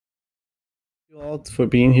You all for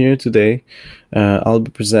being here today. I'll be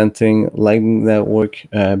presenting Lightning Network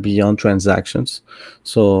beyond transactions.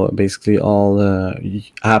 So basically all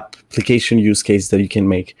application use case that you can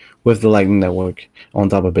make with the Lightning Network on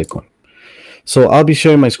top of Bitcoin. So I'll be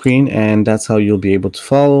sharing my screen and that's how you'll be able to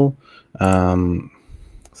follow.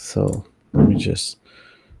 So let me just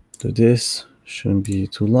do this. Shouldn't be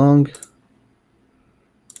too long.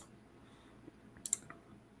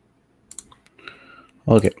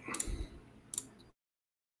 Okay.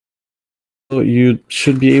 So you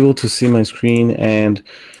should be able to see my screen and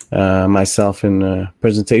myself in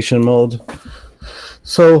presentation mode.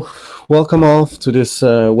 So welcome all to this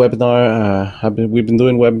webinar. We've been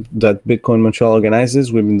doing web that Bitcoin Montreal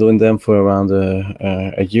organizes. We've been doing them for around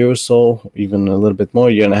a year or so, even a little bit more,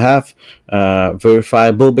 a year and a half.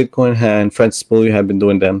 Veriphi, Bull Bitcoin, and Francis Bully have been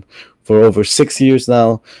doing them for over 6 years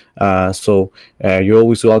now. So you're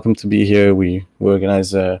always welcome to be here. We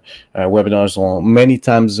organize webinars on many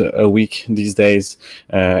times a week these days,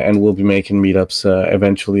 and we'll be making meetups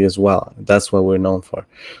eventually as well. That's what we're known for.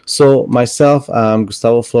 So myself, I'm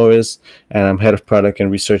Gustavo Flores, and I'm head of product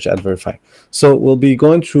and research at Veriphi. So we'll be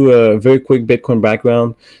going through a very quick Bitcoin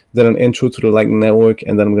background, then an intro to the Lightning Network,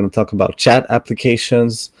 and then I'm going to talk about chat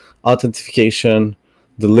applications, authentication,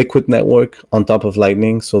 the Liquid network on top of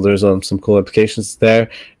Lightning. So there's some cool applications there,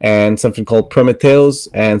 and something called Prometheus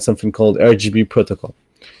and something called RGB protocol.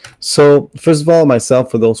 So first of all,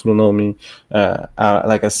 myself, for those who don't know me,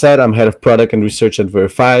 like I said, I'm head of product and research at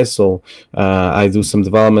Veriphi. So I do some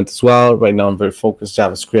development as well. Right now, I'm very focused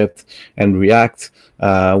JavaScript and React.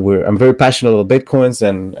 I'm very passionate about Bitcoins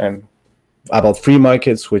and about free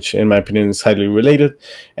markets, which in my opinion is highly related.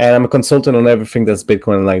 And I'm a consultant on everything that's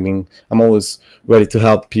Bitcoin and Lightning. I'm always ready to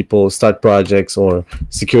help people start projects or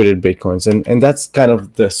security Bitcoins. And that's kind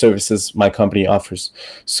of the services my company offers.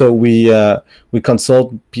 So we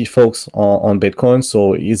consult folks on Bitcoin.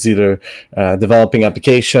 So it's either developing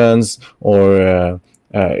applications or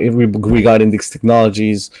regarding these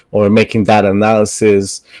technologies, or making data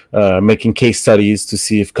analysis, making case studies to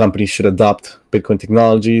see if companies should adopt Bitcoin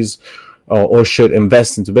technologies, or should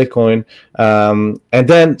invest into Bitcoin, and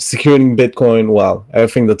then securing Bitcoin, well,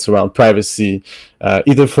 everything that's around privacy,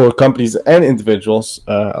 either for companies and individuals.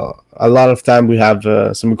 A lot of time we have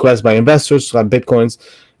some requests by investors to have Bitcoins,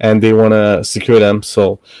 and they want to secure them,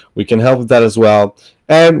 so we can help with that as well.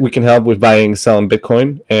 And we can help with buying and selling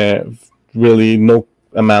Bitcoin, really no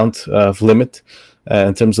amount of limit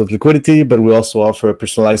in terms of liquidity, but we also offer a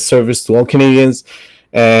personalized service to all Canadians.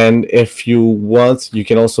 And if you want, you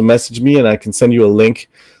can also message me and I can send you a link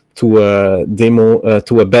to a demo,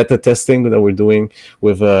 to a beta testing that we're doing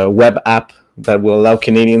with a web app that will allow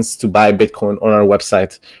Canadians to buy Bitcoin on our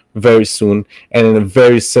website very soon and in a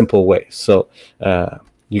very simple way. So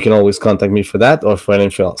you can always contact me for that or for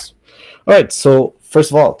anything else. All right, so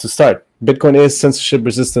first of all, to start, Bitcoin is censorship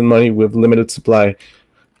resistant money with limited supply,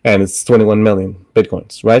 and it's 21 million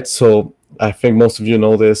Bitcoins, right? So I think most of you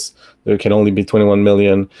know this. There can only be 21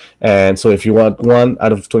 million. And so if you want one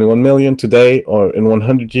out of 21 million today or in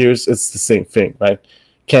 100 years, it's the same thing, right?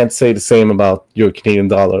 Can't say the same about your Canadian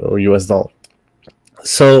dollar or US dollar.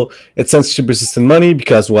 So it's censorship resistant money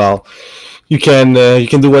because, well, you can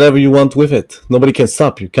do whatever you want with it. Nobody can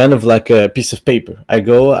stop you. Kind of like a piece of paper. I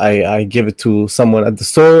give it to someone at the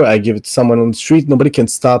store. I give it to someone on the street. Nobody can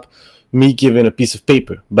stop me giving a piece of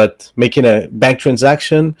paper. But making a bank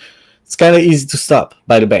transaction, it's kind of easy to stop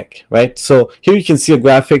by the bank, right? So here you can see a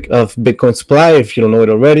graphic of Bitcoin supply. If you don't know it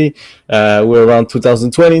already, we're around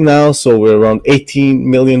 2020 now, so we're around 18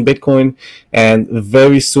 million Bitcoin, and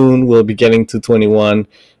very soon we'll be getting to 21,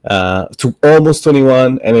 to almost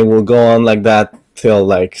 21, and it will go on like that till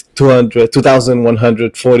like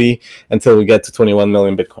 2,140 until we get to 21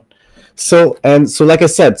 million Bitcoin. So like I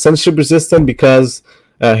said, censorship resistant because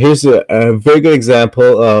here's a very good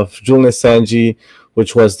example of Julian Assange,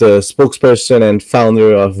 which was the spokesperson and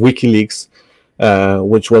founder of WikiLeaks,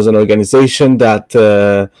 which was an organization that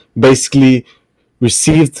basically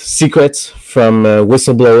received secrets from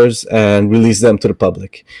whistleblowers and released them to the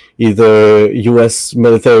public. Either U.S.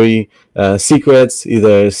 military secrets,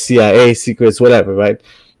 either CIA secrets, whatever, right?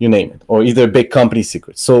 You name it. Or either big company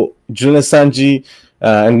secrets. So Julian Assange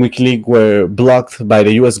and WikiLeaks were blocked by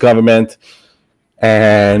the U.S. government,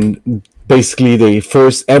 and basically they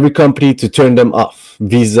forced every company to turn them off.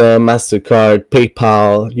 Visa, MasterCard,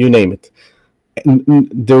 PayPal, you name it. And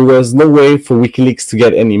there was no way for WikiLeaks to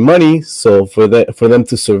get any money, so for them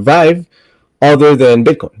to survive, other than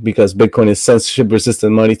Bitcoin, because Bitcoin is censorship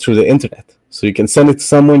resistant money through the internet. So you can send it to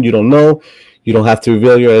someone you don't know, you don't have to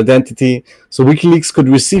reveal your identity. So WikiLeaks could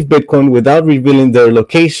receive Bitcoin without revealing their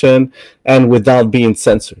location and without being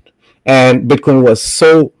censored. and Bitcoin was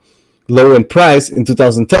so low in price in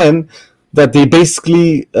 2010 that they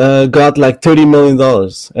basically got like $30 million,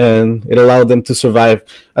 and it allowed them to survive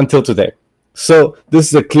until today. So this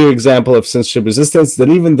is a clear example of censorship resistance that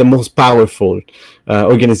even the most powerful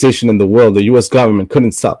organization in the world, the US government,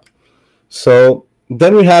 couldn't stop. So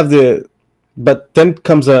then we have but then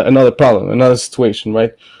comes another problem, another situation,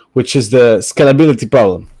 right? Which is the scalability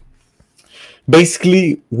problem.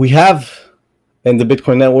 Basically, we have in the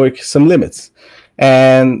Bitcoin network some limits.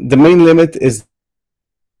 And the main limit is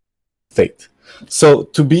state. So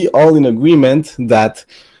to be all in agreement that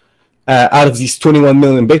out of these 21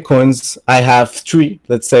 million Bitcoins, I have 3,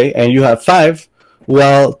 let's say, and you have 5,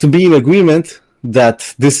 well, to be in agreement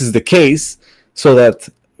that this is the case, so that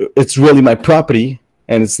it's really my property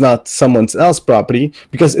and it's not someone else's property,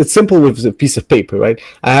 because it's simple with a piece of paper, right?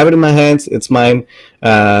 I have it in my hands, it's mine.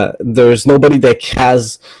 There's nobody that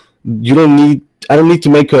has, I don't need to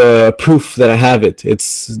make a proof that I have it.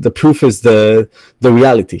 The proof is the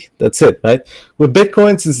reality. That's it, right? With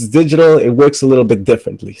Bitcoin, since it's digital, it works a little bit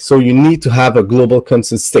differently. So you need to have a global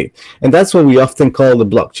constant state. And that's what we often call the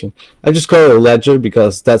blockchain. I just call it a ledger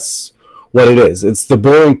because that's what it is. It's the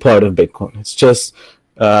boring part of Bitcoin. It's just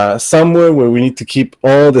somewhere where we need to keep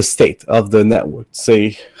all the state of the network,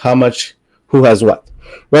 say how much, who has what,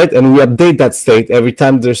 right? And we update that state every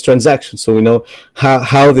time there's transactions, so we know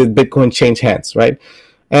how did Bitcoin change hands, right?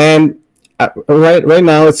 And right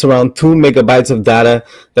now it's around 2 megabytes of data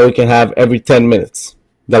that we can have every 10 minutes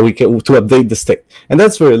that we can to update the state, and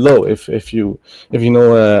that's very low. If you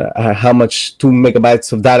know how much 2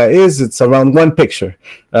 megabytes of data is, it's around one picture.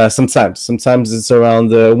 Sometimes it's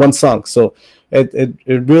around one song. So it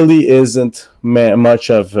really isn't much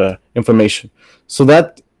of information. So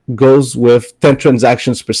that goes with 10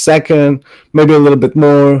 transactions per second, maybe a little bit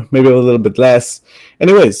more, maybe a little bit less.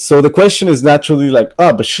 Anyways, so the question is naturally like,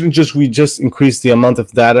 but shouldn't we just increase the amount of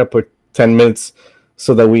data per 10 minutes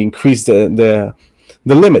so that we increase the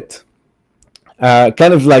limit?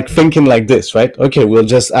 Kind of like thinking like this, right? Okay, we'll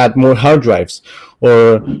just add more hard drives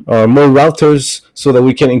or more routers so that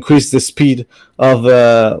we can increase the speed of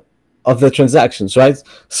the transactions, right?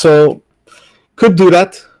 So could do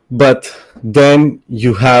that, but then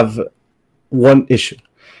you have one issue,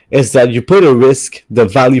 is that you put at risk the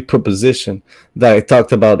value proposition that I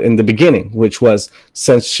talked about in the beginning, which was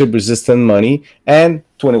censorship resistant money and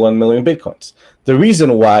 21 million Bitcoins. The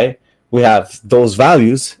reason why we have those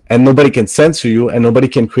values and nobody can censor you and nobody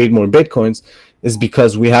can create more Bitcoins is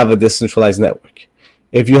because we have a decentralized network.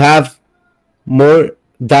 If you have more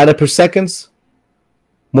data per second,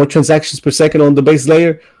 more transactions per second on the base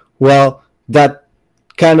layer, well, that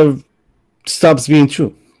kind of stops being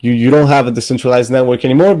true. You don't have a decentralized network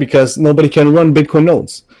anymore because nobody can run Bitcoin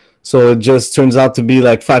nodes. So it just turns out to be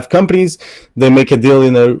like 5 companies. They make a deal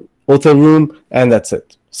in a hotel room and that's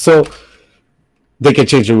it. So they can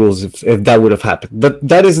change the rules if that would have happened. But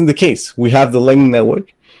that isn't the case. We have the Lightning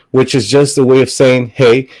Network, which is just a way of saying,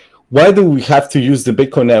 hey, why do we have to use the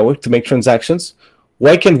Bitcoin network to make transactions?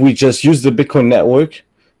 Why can't we just use the Bitcoin network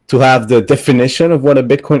to have the definition of what a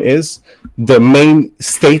Bitcoin is, the main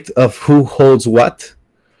state of who holds what?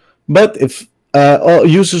 But if all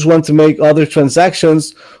users want to make other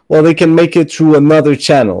transactions, well, they can make it through another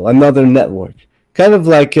channel, another network. Kind of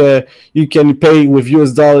like you can pay with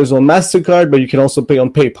US dollars on MasterCard, but you can also pay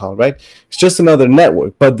on PayPal, right? It's just another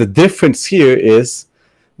network. But the difference here is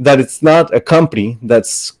that it's not a company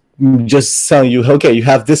that's just telling you, okay, you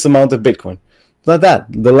have this amount of Bitcoin. It's not that.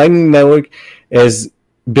 The Lightning Network is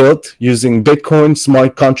built using Bitcoin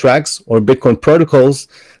smart contracts or Bitcoin protocols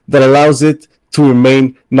that allows it to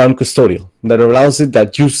remain non-custodial, that allows it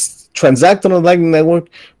that you transact on a Lightning Network,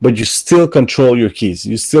 but you still control your keys,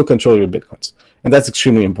 you still control your Bitcoins. And that's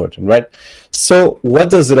extremely important, right? So what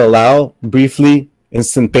does it allow? Briefly,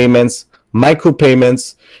 instant payments, micro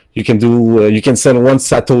payments. You can do, you can send 1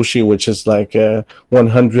 Satoshi, which is like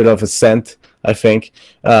 100 of a cent, I think.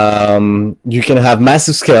 You can have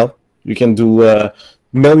massive scale. You can do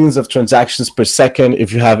millions of transactions per second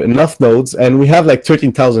if you have enough nodes, and we have like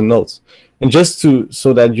 13,000 nodes. And just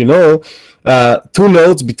so that you know, 2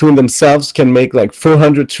 nodes between themselves can make like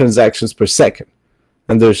 400 transactions per second,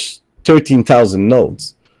 and there's 13,000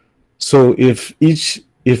 nodes. So if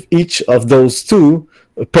each of those 2,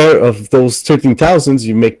 a pair of those 13,000s,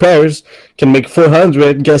 you make pairs, can make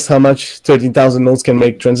 400, guess how much 13,000 nodes can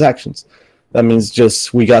make transactions? That means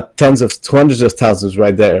just we got hundreds of thousands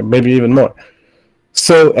right there, maybe even more.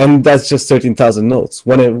 So, and that's just 13,000 nodes.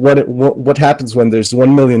 What happens when there's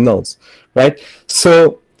 1 million nodes, right?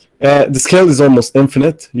 So the scale is almost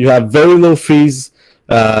infinite. You have very low fees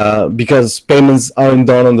because payments aren't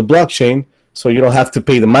done on the blockchain. so you don't have to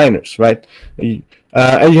pay the miners, right?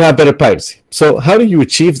 And you have better privacy. So how do you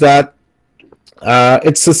achieve that?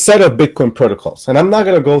 It's a set of Bitcoin protocols, and I'm not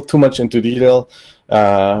going to go too much into detail,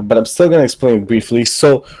 but I'm still going to explain briefly.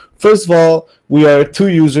 So first of all, we are two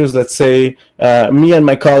users, let's say me and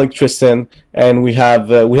my colleague Tristan, and we have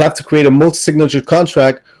to create a multi-signature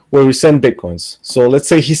contract where we send Bitcoins. So let's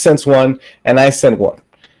say he sends one and I send one.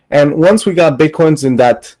 And once we got Bitcoins in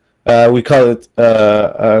that, we call it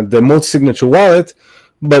the multi-signature wallet,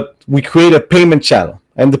 but we create a payment channel.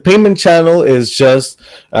 And the payment channel is just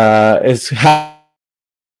one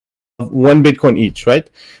Bitcoin each, right?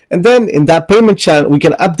 And then in that payment channel, we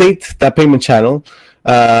can update that payment channel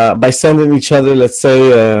by sending each other, let's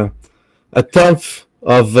say, a tenth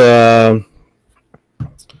of a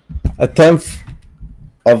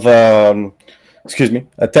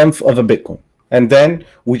Bitcoin. And then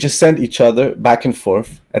we just send each other back and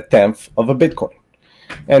forth a tenth of a Bitcoin.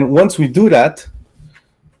 And once we do that,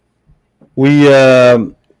 we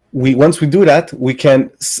don't have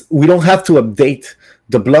to update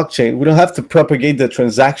the blockchain. We don't have to propagate the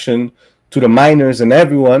transaction to the miners and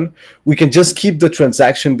everyone. We can just keep the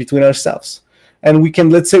transaction between ourselves. And we can,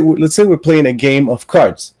 let's say we're playing a game of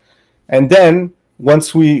cards. And then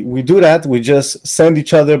once we do that, we just send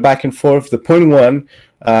each other back and forth the 0.1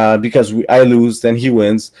 because I lose, then he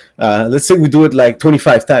wins. Let's say we do it like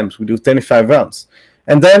 25 times. We do 25 rounds.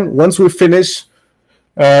 And then once we finish,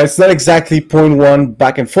 it's not exactly 0.1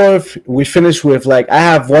 back and forth. We finish with like I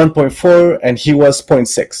have 1.4 and he was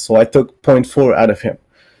 0.6. So I took 0.4 out of him.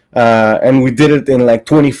 And we did it in like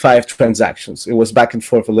 25 transactions. It was back and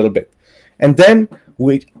forth a little bit. And then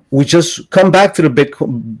we just come back to the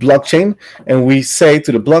Bitcoin blockchain and we say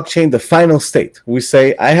to the blockchain the final state. We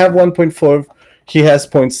say I have 1.4, he has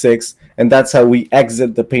 0.6, and that's how we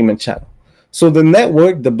exit the payment channel. So the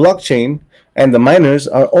network, the blockchain, and the miners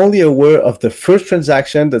are only aware of the first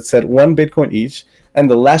transaction that said 1 Bitcoin each, and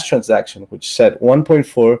the last transaction, which said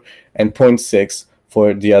 1.4 and 0.6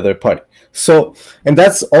 for the other party. So, and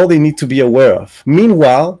that's all they need to be aware of.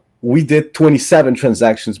 Meanwhile, we did 27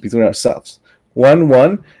 transactions between ourselves,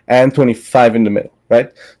 1, and 25 in the middle,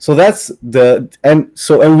 right? So that's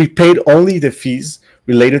and we paid only the fees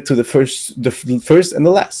related to the first and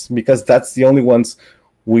the last, because that's the only ones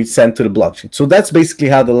we send to the blockchain. So that's basically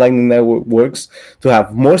how the Lightning Network works, to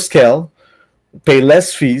have more scale, pay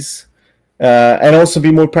less fees, and also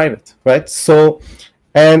be more private, right? So,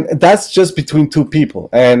 and that's just between two people.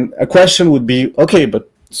 And a question would be, okay,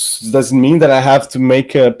 but does it mean that I have to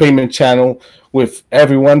make a payment channel with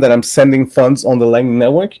everyone that I'm sending funds on the Lightning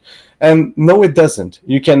Network? And no, it doesn't.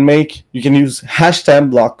 You can use hashtag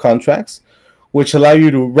block contracts, which allow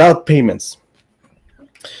you to route payments.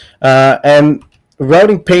 And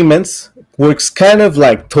routing payments works kind of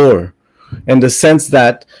like Tor, in the sense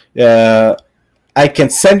that I can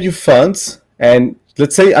send you funds, and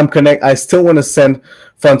let's say I still want to send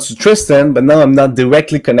funds to Tristan, but now I'm not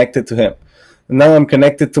directly connected to him. Now I'm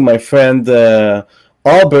connected to my friend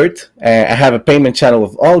Albert. I have a payment channel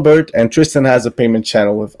with Albert, and Tristan has a payment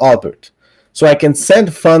channel with Albert. So I can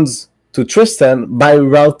send funds to Tristan by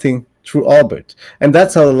routing through Albert. And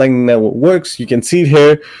that's how the Lightning Network works. You can see it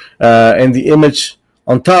here in the image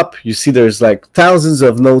on top. You see there's like thousands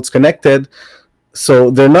of nodes connected. So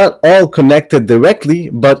they're not all connected directly,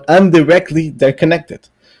 but indirectly they're connected,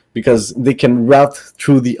 because they can route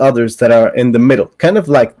through the others that are in the middle. Kind of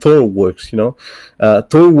like Tor works, you know.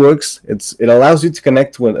 Tor works, it allows you to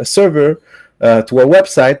connect to a server, to a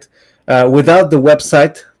website, without the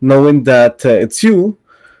website knowing that it's you,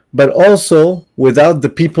 but also without the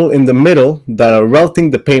people in the middle that are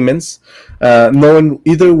routing the payments, knowing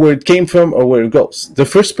either where it came from or where it goes. The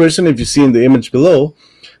first person, if you see in the image below,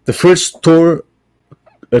 the first Tor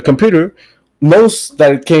computer knows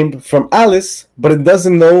that it came from Alice, but it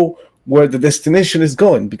doesn't know where the destination is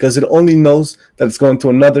going, because it only knows that it's going to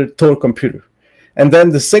another Tor computer. And then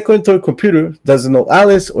the second Tor computer doesn't know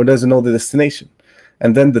Alice or doesn't know the destination.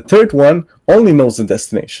 And then the third one only knows the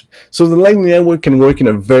destination. So the Lightning Network can work in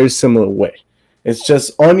a very similar way. It's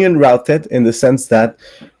just onion routed, in the sense that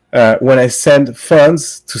when I send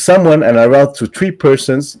funds to someone and I route to 3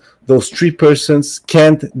 persons, those 3 persons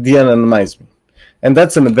can't de-anonymize me. And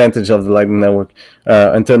that's an advantage of the Lightning Network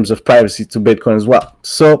in terms of privacy to Bitcoin as well.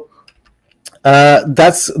 So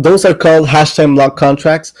those are called hashtag block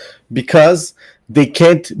contracts, because they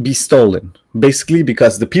can't be stolen. Basically,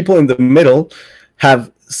 because the people in the middle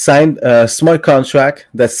have signed a smart contract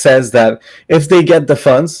that says that if they get the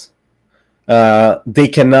funds, they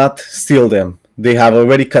cannot steal them. They have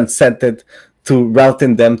already consented to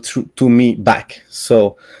routing them to me back.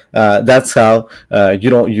 So that's how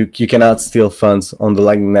you cannot steal funds on the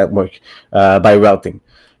Lightning Network by routing.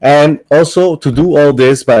 And also, to do all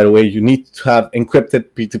this, by the way, you need to have encrypted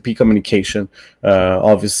P2P communication,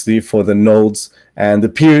 obviously, for the nodes and the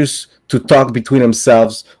peers to talk between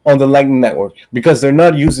themselves on the Lightning Network, because they're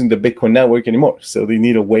not using the Bitcoin network anymore. So they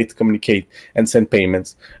need a way to communicate and send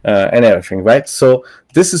payments and everything, right? So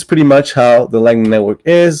this is pretty much how the Lightning Network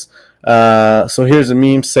is. So here's a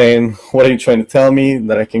meme saying, what are you trying to tell me?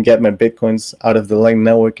 That I can get my Bitcoins out of the Lightning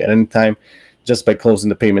Network at any time just by closing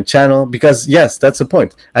the payment channel? Because yes, that's the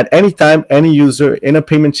point. At any time, any user in a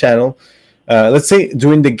payment channel, let's say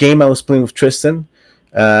during the game I was playing with Tristan,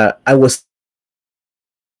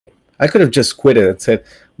 I could have just quit it and said,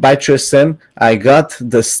 bye Tristan, I got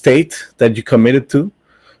the state that you committed to,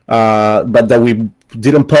 but that we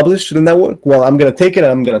didn't publish to the network. Well, I'm going to take it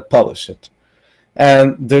and I'm going to publish it.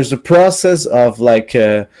 And there's a process of like,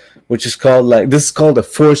 which is called like, this is called a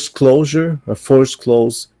forced closure, a forced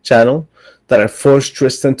close channel, that I forced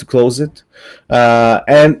Tristan to close it.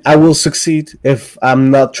 And I will succeed if I'm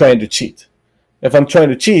not trying to cheat. If I'm trying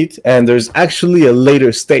to cheat and there's actually a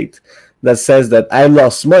later state that says that I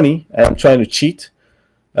lost money and I'm trying to cheat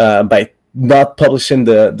by not publishing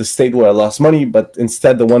the state where I lost money, but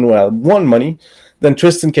instead the one where I won money, then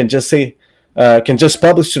Tristan can just say, can just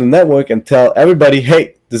publish to the network and tell everybody,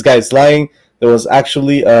 hey, this guy is lying. There was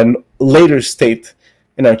actually a later state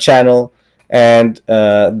in our channel, and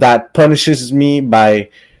that punishes me by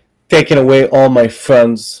taking away all my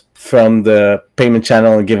funds from the payment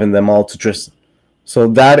channel and giving them all to Tristan. So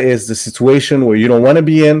that is the situation where you don't want to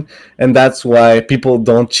be in, and that's why people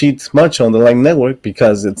don't cheat much on the Lightning Network,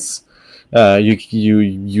 because it's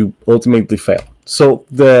you ultimately fail. So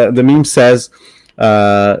the meme says,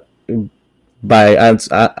 by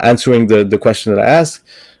answering the question that I asked,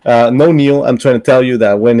 no, Neil, I'm trying to tell you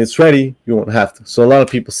that when it's ready, you won't have to. So a lot of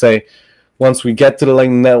people say, once we get to the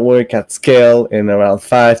Lightning Network at scale in around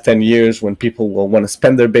 5-10 years, when people will want to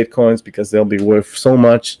spend their Bitcoins because they'll be worth so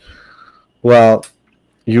much, well,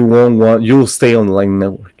 you'll stay on the Lightning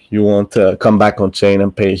Network. You won't come back on chain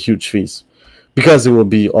and pay huge fees, because it will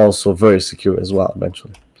be also very secure as well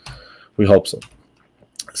eventually. We hope so.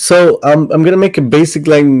 So I'm going to make a basic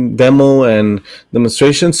Lightning demo and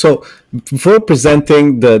demonstration. So before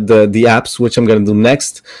presenting the apps, which I'm going to do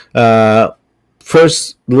next,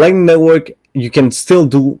 first, Lightning Network, you can still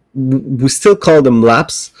do, we still call them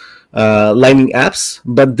laps, Lightning apps,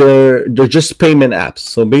 but they're just payment apps.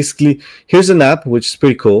 So basically, here's an app which is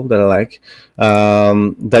pretty cool that I like,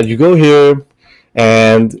 that you go here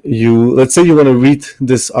and let's say you want to read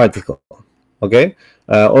this article, okay,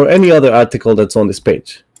 or any other article that's on this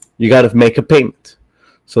page. You got to make a payment.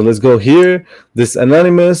 So let's go here. This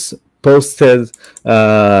anonymous posted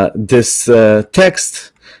this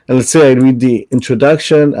text, and let's say I read the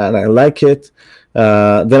introduction and I like it.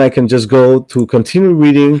 Then I can just go to continue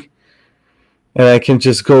reading, and I can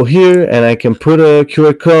just go here and I can put a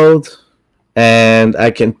QR code, and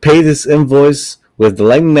I can pay this invoice with the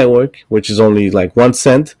Lightning Network, which is only like 1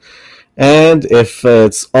 cent. And if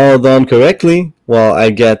it's all done correctly, well,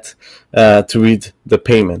 I get to read the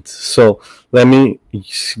payment. So let me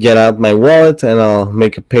get out my wallet and I'll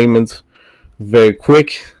make a payment very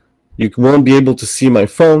quick. You won't be able to see my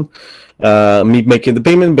phone, me making the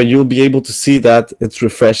payment, but you'll be able to see that it's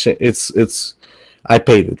refreshing. I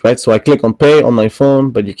paid it, right? So I click on pay on my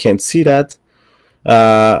phone, but you can't see that.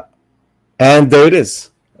 And there it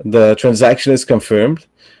is. The transaction is confirmed.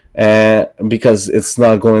 Because it's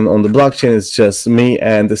not going on the blockchain, it's just me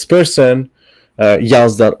and this person,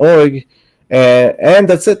 yals.org, and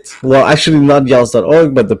that's it. Well, actually not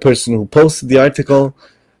yals.org, but the person who posted the article.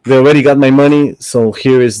 They already got my money, so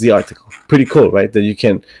here is the article. Pretty cool, right?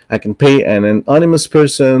 That I can pay an anonymous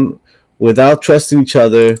person without trusting each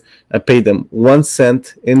other. I paid them 1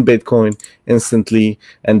 cent in Bitcoin instantly,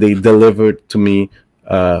 and they delivered to me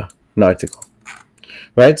an article.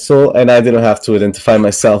 Right? So, and I didn't have to identify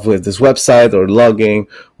myself with this website or logging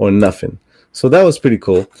or nothing. So that was pretty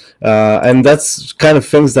cool. And that's kind of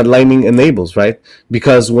things that Lightning enables, right?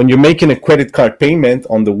 Because when you're making a credit card payment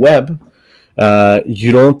on the web,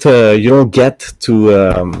 you don't get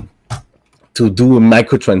to do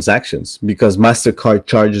microtransactions, because MasterCard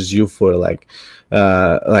charges you for like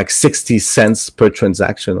 60 cents per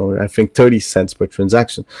transaction, or I think 30 cents per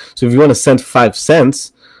transaction. So if you want to send 5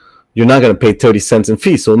 cents, you're not going to pay 30 cents in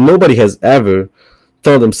fees. So nobody has ever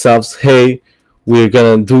told themselves, hey, we're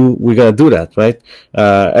gonna do that, right?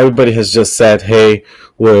 Everybody has just said, hey,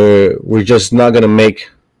 we're just not going to make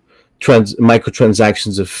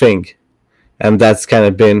microtransactions a thing. and that's kind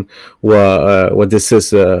of been what this is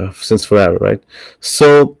since forever, right?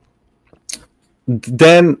 So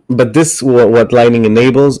then, but this what Lightning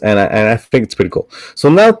enables, and I think it's pretty cool. So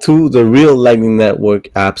now to the real Lightning Network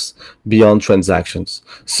apps beyond transactions.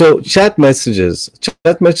 So chat messages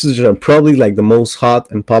are probably like the most hot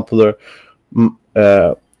and popular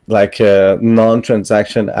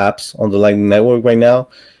non-transaction apps on the Lightning Network right now.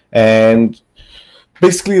 And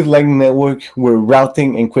basically, the Lightning Network, we're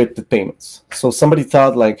routing encrypted payments. So somebody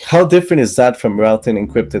thought, like, how different is that from routing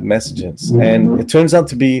encrypted messages? And it turns out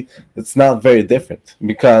to be, it's not very different,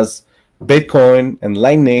 because Bitcoin and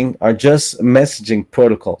Lightning are just messaging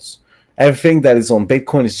protocols. Everything that is on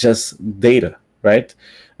Bitcoin is just data, right?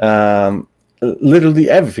 Literally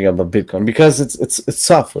everything about Bitcoin, because it's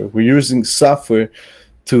software. We're using software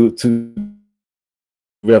to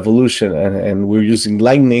revolution, and we're using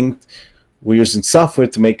Lightning. We're using software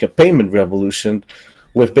to make a payment revolution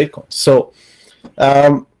with Bitcoin. So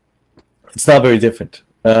it's not very different.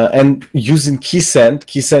 And using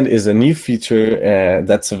KeySend is a new feature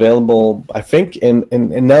that's available, I think, in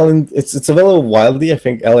it's available widely. I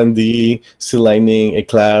think LND, C Lightning,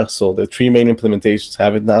 Echaiz, so the three main implementations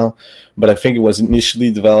have it now. But I think it was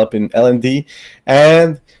initially developed in LND,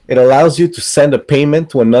 and it allows you to send a payment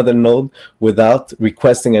to another node without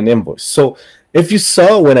requesting an invoice. So if you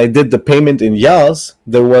saw when I did the payment in Echaiz,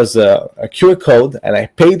 there was a QR code, and I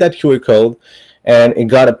paid that QR code, and it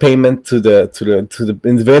got a payment to the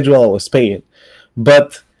individual I was paying.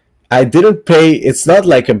 But I didn't pay. It's not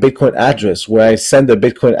like a Bitcoin address where I send a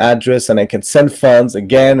Bitcoin address and I can send funds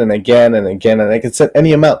again and again and again, and I can send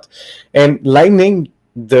any amount. And Lightning,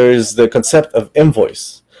 there's the concept of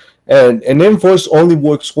invoice, and an invoice only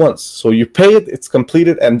works once. So you pay it, it's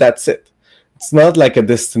completed, and that's it. It's not like a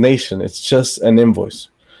destination. It's just an invoice.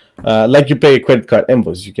 Like you pay a credit card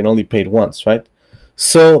invoice, you can only pay it once, right?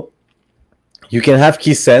 So you can have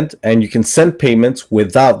KeySend, and you can send payments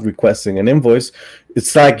without requesting an invoice.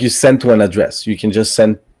 It's like you send to an address. You can just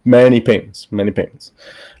send many payments.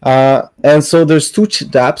 And so there's two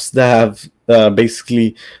apps that have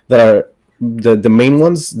that are the main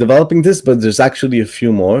ones developing this, but there's actually a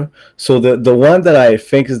few more. So the one that I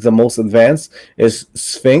think is the most advanced is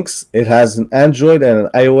Sphinx. It has an Android and an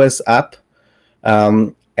iOS app,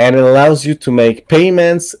 and it allows you to make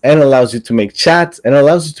payments, and allows you to make chats, and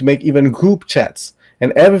allows you to make even group chats,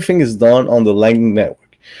 and everything is done on the Lightning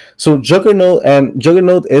Network. So Juggernaut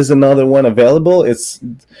is another one available.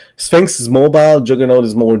 Sphinx is mobile, Juggernaut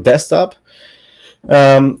is more desktop.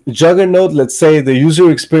 Juggernaut, let's say the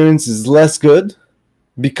user experience is less good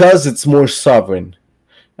because it's more sovereign.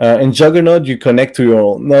 In Juggernaut, you connect to your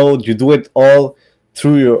own node. You do it all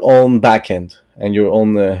through your own backend and your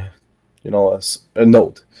own, a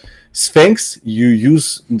node. Sphinx, you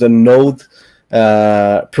use the node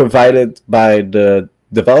provided by the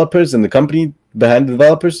developers and the company behind the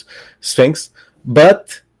developers, Sphinx.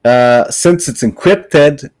 But since it's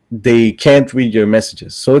encrypted, they can't read your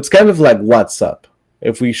messages. So it's kind of like WhatsApp.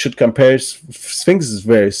 If we should compare, Sphinx is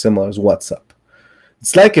very similar as WhatsApp.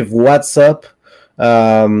 It's like if WhatsApp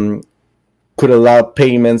could allow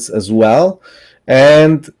payments as well,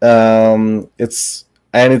 and it's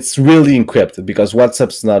really encrypted, because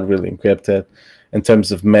WhatsApp's not really encrypted in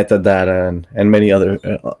terms of metadata and many other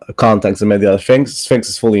contacts and many other things. Sphinx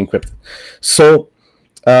is fully encrypted. So,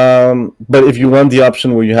 but if you want the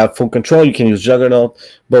option where you have full control, you can use Juggernaut.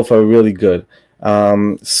 Both are really good.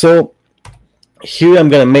 So here I'm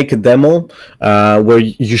going to make a demo where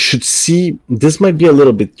you should see. This might be a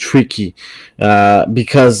little bit tricky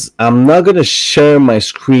because I'm not going to share my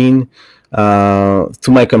screen to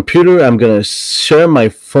my computer. I'm going to share my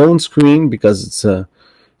phone screen because it's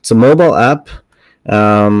a mobile app.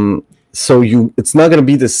 So it's not going to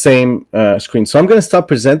be the same screen. So I'm going to stop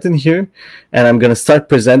presenting here, and I'm going to start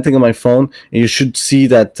presenting on my phone. And you should see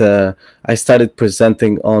that I started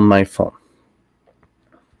presenting on my phone.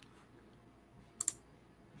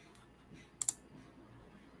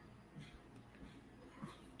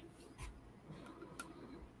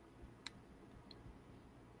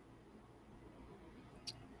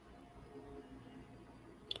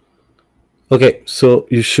 Okay, so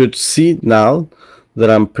you should see now that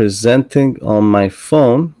I'm presenting on my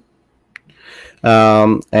phone.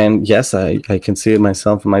 And yes, I can see it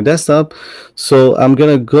myself on my desktop. So I'm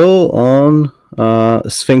going to go on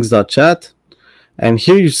sphinx.chat. And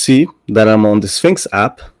here you see that I'm on the Sphinx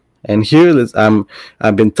app. And here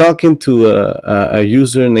I've been talking to a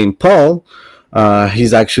user named Paul.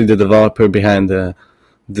 He's actually the developer behind the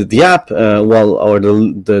the app, or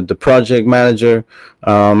the project manager.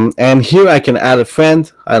 And here I can add a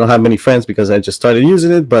friend. I don't have many friends because I just started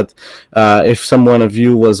using it, but if someone of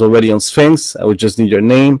you was already on Sphinx, I would just need your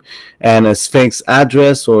name and a Sphinx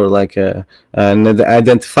address, or like an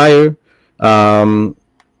identifier.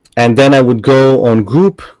 And then I would go on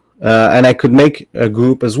group, and I could make a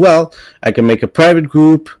group as well. I can make a private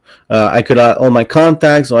group. I could add all my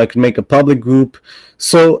contacts, or I could make a public group.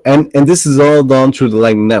 So, and this is all done through the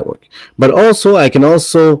Lightning Network. But also, I can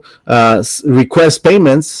also request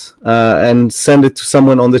payments and send it to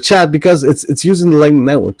someone on the chat, because it's using the Lightning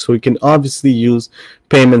Network. So we can obviously use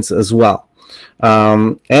payments as well.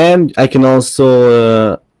 And I can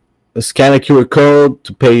also scan a QR code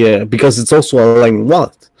to pay, because it's also a Lightning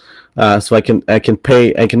wallet. So I can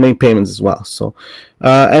make payments as well. So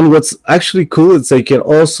and what's actually cool is you can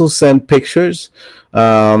also send pictures,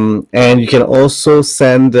 and you can also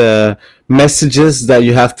send messages that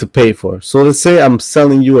you have to pay for. So let's say I'm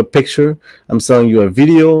selling you a picture, I'm selling you a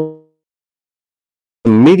video,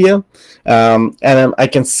 media, and I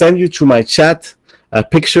can send you through my chat a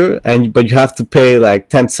picture, but you have to pay like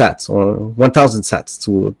 10 sats or 1,000 sats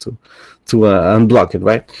to unblock it,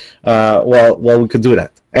 right? Well, we could do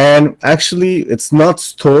that. And actually, it's not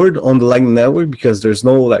stored on the Lightning Network because there's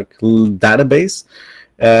no like database.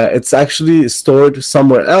 It's actually stored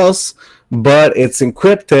somewhere else, but it's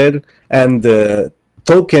encrypted, and the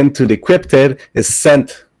token to the encrypted is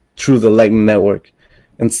sent through the Lightning Network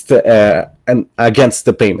and against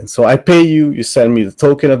the payment. So I pay you, you send me the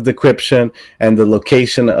token of decryption and the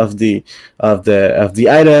location of the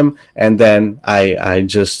item, and then I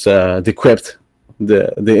just decrypt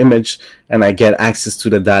the image, and I get access to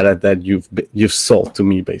the data that you've sold to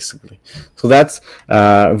me, basically. So that's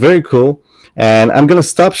very cool. And I'm gonna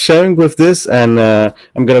stop sharing with this, and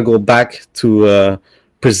I'm gonna go back to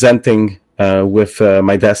presenting with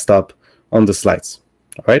my desktop on the slides.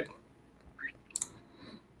 All right.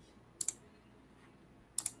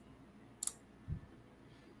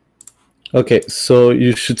 Okay, so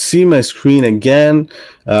you should see my screen again,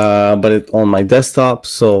 but it's on my desktop.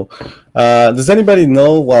 So does anybody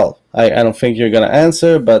know? Well, I don't think you're going to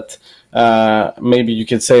answer, but maybe you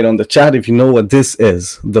can say it on the chat if you know what this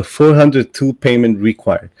is, the 402 payment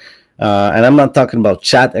required. And I'm not talking about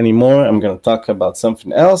chat anymore. I'm going to talk about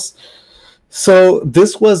something else. So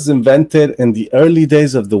this was invented in the early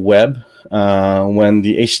days of the web, when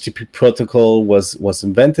the HTTP protocol was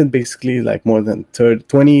invented, basically like more than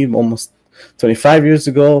 20, almost 25 years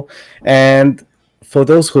ago. And for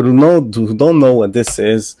those who don't know what this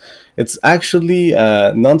is, it's actually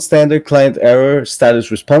a non-standard client error status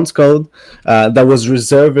response code that was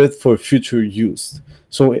reserved for future use.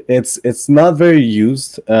 So it's not very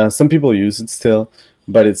used. Some people use it still,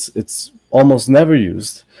 but it's almost never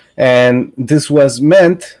used. And this was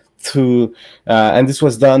meant to, and this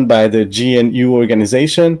was done by the GNU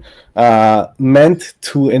organization, meant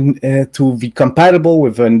to be compatible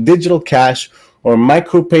with a digital cash or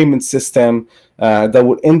micropayment system that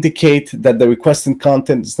would indicate that the requested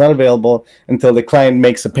content is not available until the client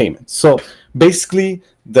makes a payment. So basically,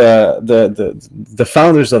 the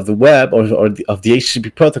founders of the web or of the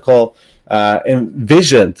HTTP protocol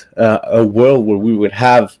envisioned a world where we would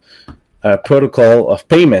have a protocol of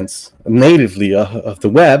payments natively of the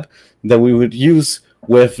web that we would use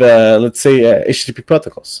with, let's say, HTTP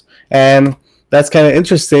protocols. And that's kind of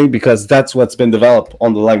interesting because that's what's been developed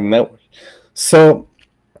on the Lightning Network. So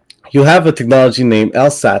you have a technology named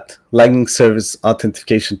LSAT, Lightning Service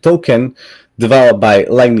Authentication Token, developed by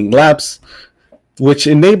Lightning Labs, which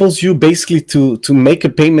enables you basically to make a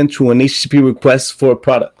payment through an HTTP request for a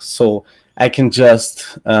product. So I can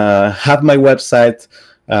just have my website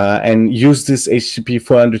and use this HTTP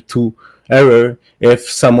 402 error if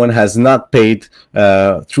someone has not paid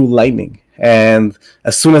through Lightning. And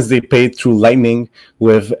as soon as they pay through Lightning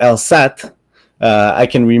with LSAT, I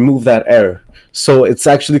can remove that error. So it's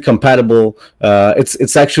actually compatible.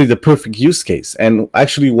 It's actually the perfect use case, and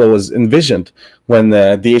actually what was envisioned when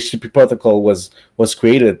the HTTP protocol was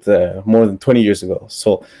created more than 20 years ago.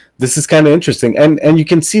 So this is kind of interesting, and you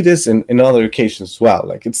can see this in other occasions as well.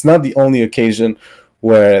 Like, it's not the only occasion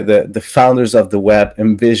where the founders of the web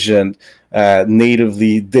envisioned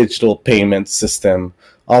natively digital payment system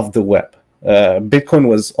of the web. Bitcoin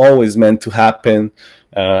was always meant to happen.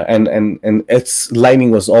 And its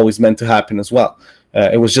Lightning was always meant to happen as well.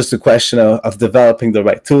 It was just a question of developing the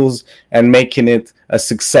right tools and making it a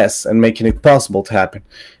success and making it possible to happen.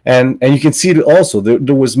 And you can see that also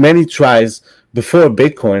there was many tries before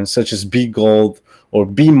Bitcoin, such as BGold or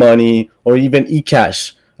BMoney or even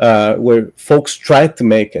eCash, where folks tried to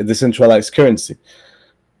make a decentralized currency,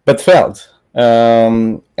 but failed.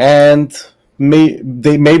 And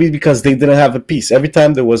maybe because they didn't have a piece. Every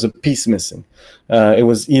time there was a piece missing, it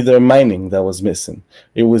was either mining that was missing,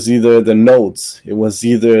 it was either the nodes, it was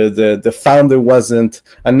either the founder wasn't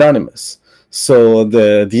anonymous, so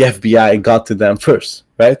the FBI got to them first,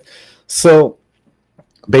 right? So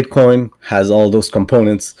Bitcoin has all those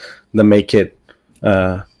components that make it,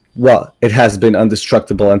 well, it has been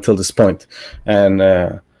indestructible until this point, and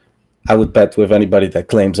I would bet with anybody that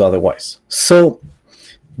claims otherwise. So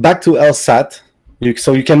back to LSAT.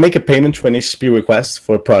 So you can make a payment to an HTTP request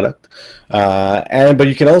for a product, but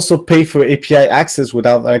you can also pay for API access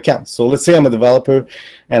without an account. So let's say I'm a developer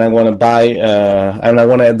and I want to buy and I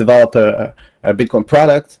want to develop a Bitcoin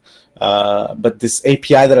product, but this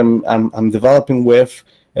API that I'm developing with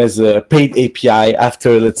is a paid API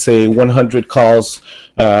after, let's say, 100 calls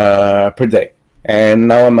per day. And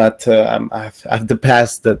now I've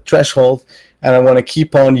passed the threshold, and I want to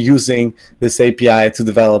keep on using this API to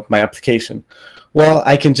develop my application. Well,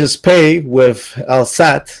 I can just pay with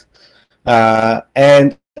LSAT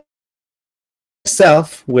and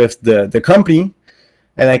myself with the company,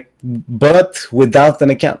 but without an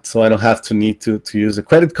account. So I don't have to need to use a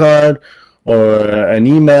credit card or an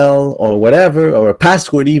email or whatever, or a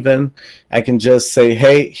password even. I can just say,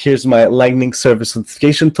 hey, here's my Lightning Service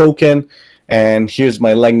Authentication token, and here's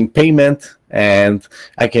my Lightning payment. And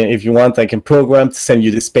I can, if you want, I can program to send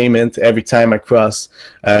you this payment every time I cross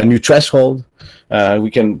a new threshold.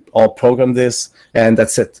 We can all program this, and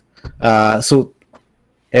that's it. So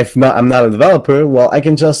if not, I'm not a developer, well, I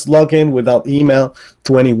can just log in without email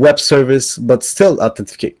to any web service, but still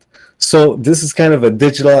authenticate. So this is kind of a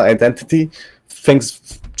digital identity,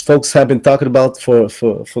 things folks have been talking about for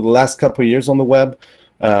the last couple of years on the web.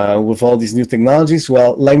 With all these new technologies,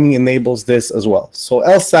 well, Lightning enables this as well. So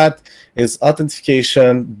LSAT is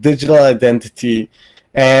authentication, digital identity,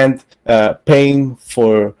 and paying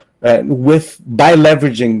for, by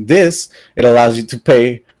leveraging this, it allows you to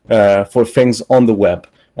pay for things on the web,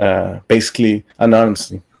 basically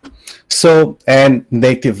anonymously. So, and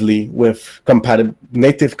natively with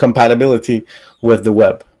native compatibility with the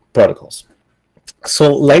web protocols.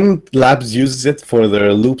 So Lightning Labs uses it for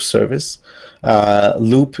their Loop service.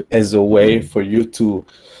 Loop is a way for you to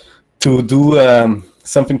do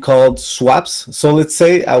something called swaps. So let's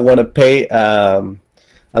say I want to pay a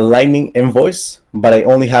Lightning invoice, but I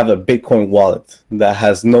only have a Bitcoin wallet that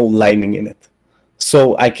has no Lightning in it.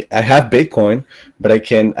 So I have Bitcoin, but I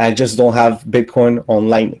just don't have Bitcoin on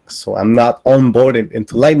Lightning. So I'm not onboarded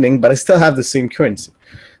into Lightning, but I still have the same currency.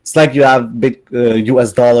 It's like you have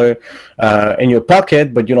US dollar in your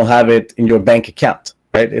pocket, but you don't have it in your bank account,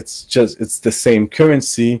 right? It's the same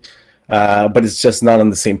currency, but it's just not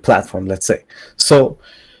on the same platform, let's say. So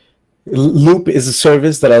Loop is a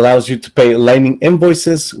service that allows you to pay Lightning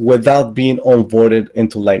invoices without being onboarded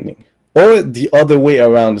into Lightning, or the other way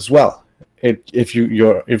around as well. If you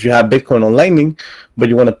have Bitcoin on Lightning, but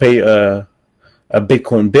you want to pay a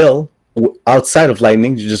Bitcoin bill outside of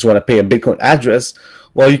Lightning, you just want to pay a Bitcoin address,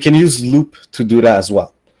 well, you can use Loop to do that as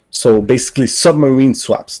well. So basically submarine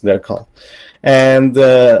swaps, they're called. And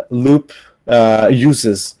Loop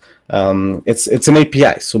uses, it's an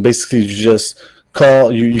API. So basically you just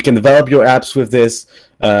call, you can develop your apps with this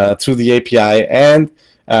through the API. And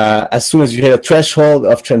as soon as you hit a threshold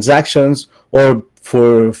of transactions, or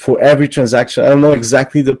for every transaction, I don't know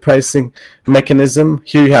exactly the pricing mechanism.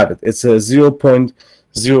 Here you have it. It's a 0.05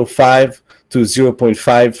 to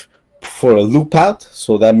 0.5 for a loop out.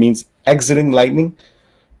 So that means exiting Lightning,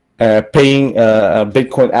 paying a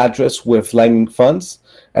Bitcoin address with Lightning funds,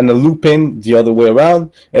 and the loop in the other way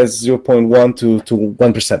around is 0.1 to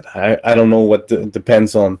 1%. I don't know what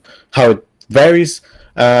depends on how it varies.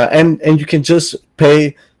 And you can just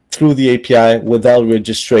pay through the API without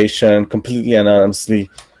registration, completely anonymously,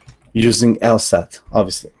 using LSAT,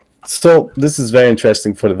 obviously. So this is very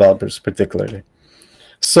interesting for developers, particularly.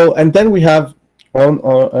 So, and then we have on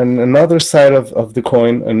another side of the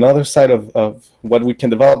coin, another side of what we can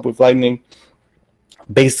develop with Lightning,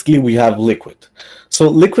 basically we have Liquid. So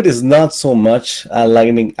Liquid is not so much a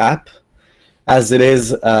Lightning app as it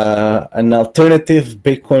is an alternative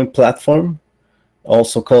Bitcoin platform,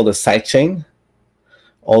 also called a sidechain.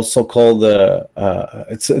 Also called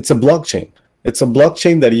it's a blockchain. It's a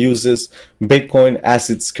blockchain that uses Bitcoin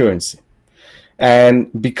as its currency, and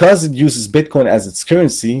because it uses Bitcoin as its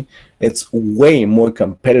currency, it's way more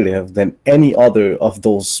competitive than any other of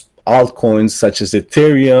those altcoins, such as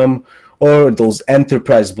Ethereum, or those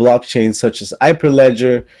enterprise blockchains such as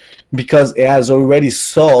Hyperledger, because it has already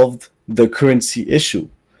solved the currency issue.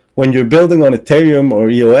 When you're building on Ethereum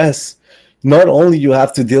or EOS, not only you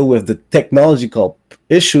have to deal with the technological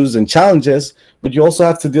issues and challenges, but you also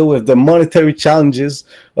have to deal with the monetary challenges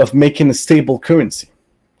of making a stable currency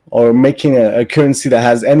or making a currency that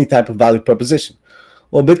has any type of value proposition.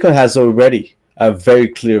 Well, Bitcoin has already a very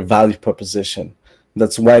clear value proposition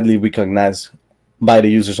that's widely recognized by the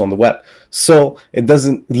users on the web. So it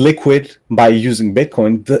doesn't liquid by using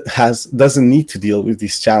Bitcoin doesn't need to deal with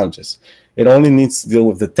these challenges. It only needs to deal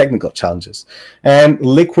with the technical challenges. And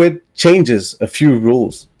liquid changes a few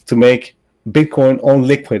rules to make Bitcoin on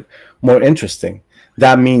liquid more interesting.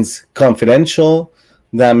 That means confidential.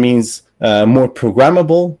 That means more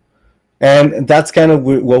programmable. And that's kind of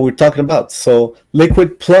what we're talking about. So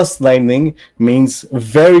liquid plus Lightning means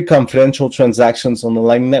very confidential transactions on the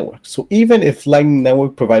Lightning Network. So even if Lightning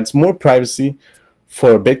Network provides more privacy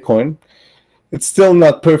for Bitcoin, it's still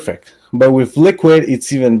not perfect. But with liquid,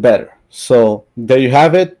 it's even better. So there you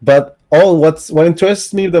have it. But what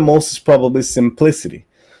interests me the most is probably simplicity.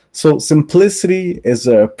 So simplicity is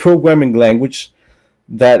a programming language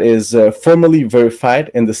that is formally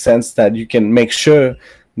verified in the sense that you can make sure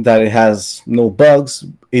that it has no bugs.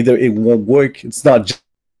 Either it won't work. It's not just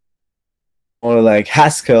or like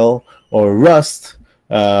Haskell or Rust.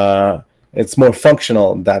 It's more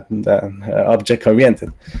functional than object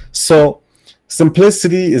oriented. So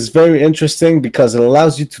simplicity is very interesting because it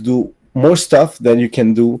allows you to do more stuff than you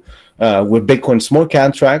can do with Bitcoin smart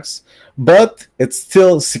contracts, but it's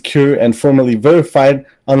still secure and formally verified,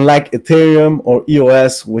 unlike Ethereum or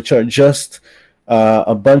EOS, which are just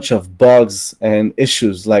a bunch of bugs and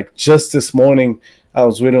issues. Like just this morning, I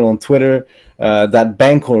was reading on Twitter that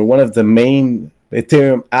Bancor, one of the main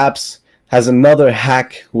Ethereum apps, has another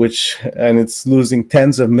hack, and it's losing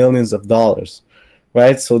tens of millions of dollars,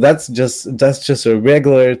 right? So that's just a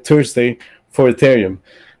regular Thursday for Ethereum,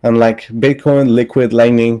 unlike Bitcoin, Liquid,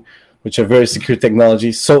 Lightning, which are very secure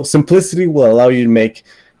technology. So simplicity will allow you to make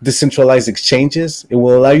decentralized exchanges. It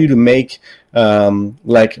will allow you to make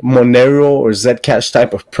like Monero or Zcash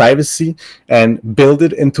type of privacy and build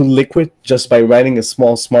it into Liquid just by writing a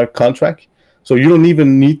small smart contract. So you don't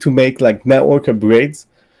even need to make like network upgrades.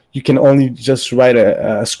 You can only just write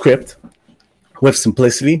a script with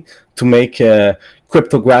simplicity to make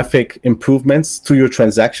cryptographic improvements to your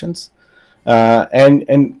transactions.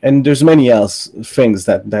 And there's many else things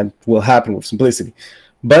that will happen with simplicity.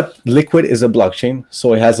 But Liquid is a blockchain,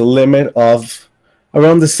 so it has a limit of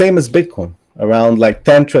around the same as Bitcoin, around like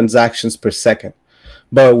 10 transactions per second.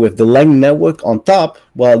 But with the Lightning Network on top,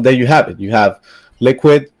 well, there you have it. You have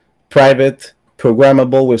Liquid, private,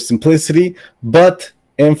 programmable with simplicity, but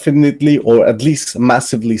infinitely or at least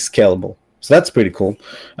massively scalable. So that's pretty cool.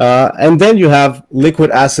 And then you have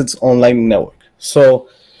Liquid assets on Lightning Network. So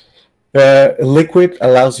Liquid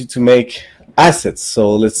allows you to make assets.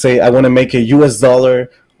 So let's say I want to make a US dollar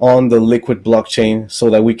on the Liquid blockchain so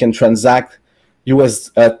that we can transact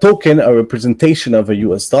US token, a representation of a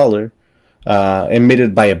US dollar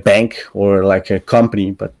emitted by a bank or like a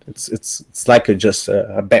company, but it's like just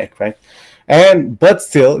a bank, right? But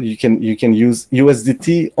still you can use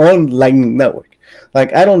USDT on Lightning Network.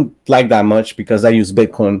 Like I don't like that much because I use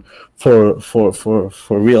Bitcoin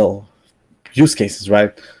for real use cases,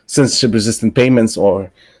 right? Censorship resistant payments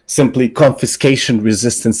or simply confiscation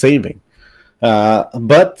resistant saving.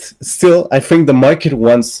 But still, I think the market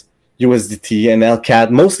wants USDT and LCAD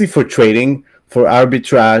mostly for trading, for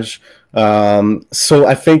arbitrage. So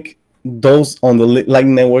I think those on the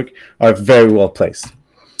Lightning Network are very well placed.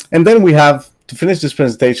 And then we have, to finish this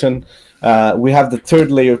presentation, we have the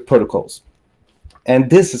third layer protocols. And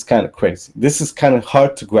this is kind of crazy. This is kind of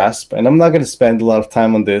hard to grasp, and I'm not going to spend a lot of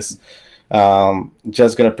time on this.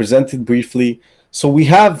 Just going to present it briefly. So we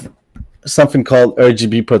have something called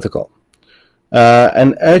RGB protocol.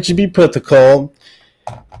 An RGB protocol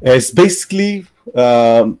is basically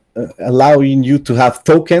allowing you to have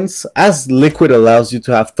tokens, as Liquid allows you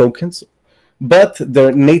to have tokens, but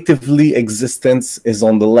their natively existence is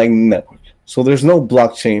on the Lightning Network. So there's no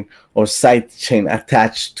blockchain or side chain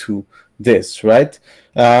attached to this, right?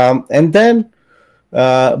 And then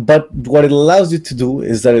but what it allows you to do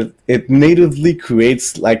is that it natively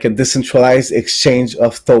creates like a decentralized exchange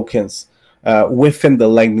of tokens within the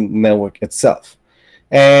Lightning Network itself.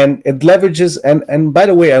 And it leverages, and by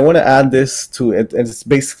the way, I want to add this to it. It's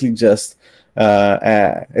basically just,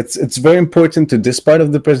 it's very important to this part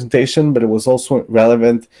of the presentation, but it was also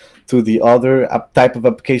relevant to the other type of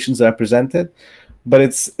applications that I presented. But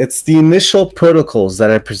it's the initial protocols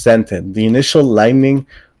that I presented, the initial Lightning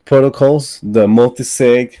protocols, the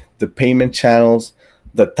multisig, the payment channels,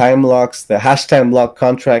 the time locks, the hash time lock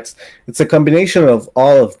contracts. It's a combination of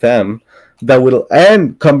all of them that will,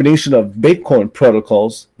 and combination of Bitcoin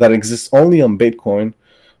protocols that exist only on Bitcoin,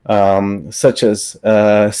 such as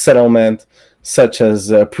settlement, such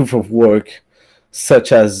as proof of work,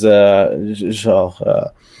 such as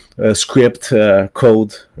script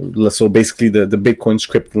code. So basically the Bitcoin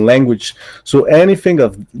script language. So anything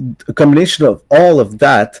of a combination of all of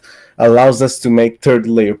that allows us to make third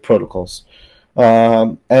layer protocols.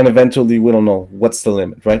 And eventually we don't know what's the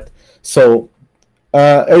limit, right? So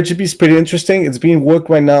RGB is pretty interesting. It's being worked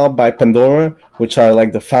right now by Pandora, which are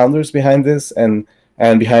like the founders behind this, and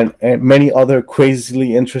behind many other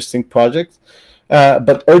crazily interesting projects.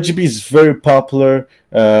 But RGB is very popular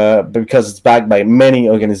because it's backed by many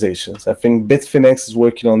organizations. I think Bitfinex is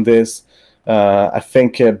working on this. I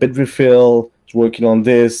think Veriphi is working on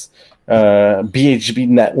this. BHB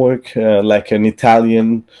Network, like an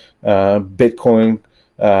Italian Bitcoin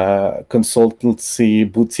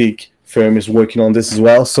consultancy boutique firm, is working on this as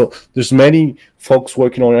well. So there's many folks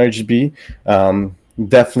working on RGB.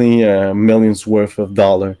 Definitely millions worth of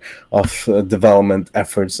dollar of development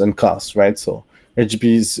efforts and costs, right? So RGB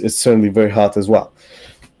is certainly very hot as well.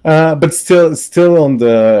 But still on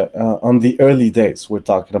the early days. We're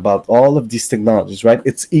talking about all of these technologies, right?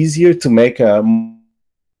 It's easier to make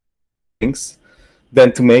things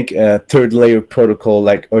than to make a third layer protocol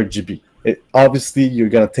like RGB. Obviously, you're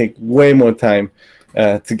gonna take way more time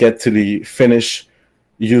to get to the finished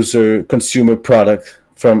user consumer product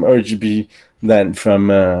from RGB than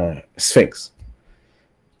from Sphinx,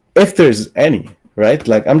 if there's any, right?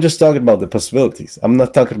 Like, I'm just talking about the possibilities. I'm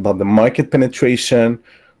not talking about the market penetration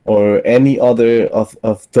or any other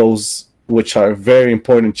of those, which are very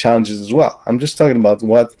important challenges as well. I'm just talking about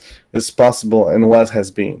what is possible and what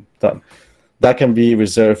has been done. That can be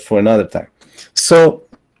reserved for another time. So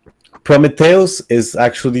Prometheus is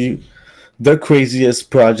actually the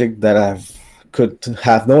craziest project that I could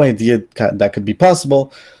have no idea that could be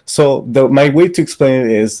possible. So my way to explain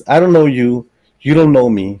it is, I don't know you, you don't know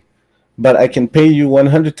me, but I can pay you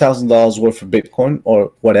 $100,000 worth of Bitcoin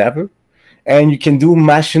or whatever, and you can do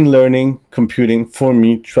machine learning computing for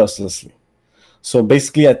me trustlessly. So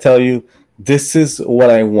basically, I tell you, this is what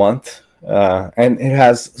I want, and it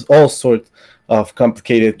has all sorts of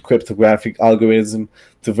complicated cryptographic algorithm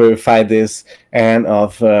to verify this, and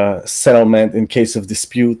of settlement in case of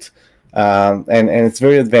dispute, and it's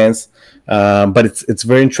very advanced, but it's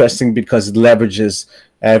very interesting because it leverages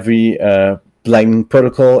every Lightning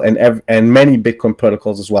protocol and many Bitcoin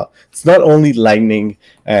protocols as well. It's not only Lightning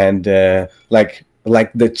and like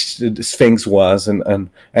the Sphinx was and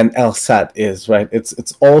LSAT is, right?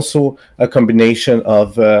 It's also a combination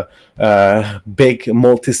of big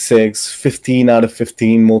multi-sigs, 15 out of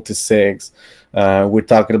 15 multi-sigs. We're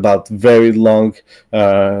talking about very long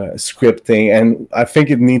scripting, and I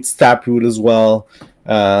think it needs Taproot as well.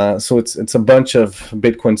 So it's a bunch of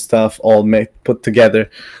Bitcoin stuff all put together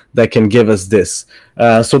that can give us this.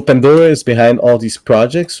 So Pandora is behind all these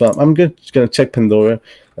projects. So I'm just gonna check Pandora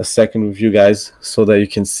a second with you guys so that you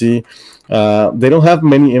can see. They don't have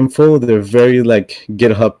many info. They're very like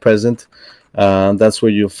GitHub present. That's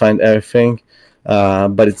where you'll find everything.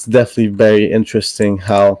 But it's definitely very interesting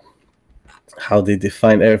how they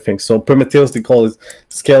define everything. So Prometheus, they call it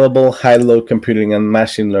scalable high-load computing and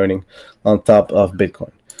machine learning on top of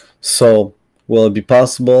Bitcoin. So will it be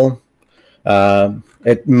possible?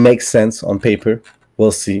 It makes sense on paper.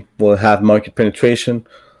 We'll see. We'll have market penetration.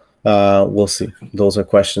 We'll see. Those are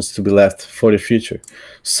questions to be left for the future.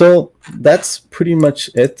 So that's pretty much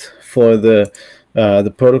it for the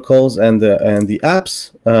protocols and the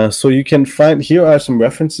apps. So you can find, here are some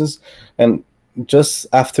references, and just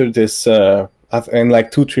after this, in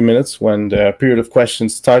like 2-3 minutes, when the period of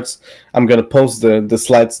questions starts, I'm gonna post the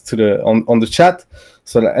slides to on the chat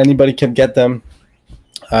so that anybody can get them.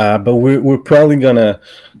 But we're probably gonna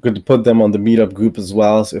put them on the meetup group as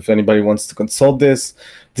well. So if anybody wants to consult this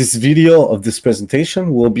video of this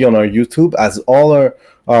presentation will be on our YouTube, as all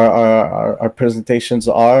our presentations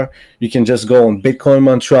are. You can just go on Bitcoin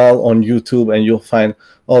Montreal on YouTube and you'll find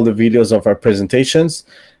all the videos of our presentations.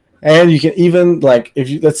 And you can even, like, if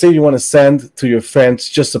you, let's say you want to send to your friends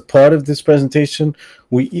just a part of this presentation,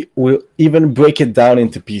 we'll even break it down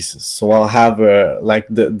into pieces. So I'll have like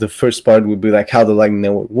the first part will be like how the Lightning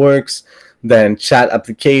Network works, then chat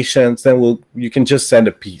applications, then you can just send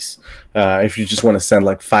a piece if you just want to send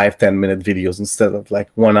like 5-10 minute videos instead of like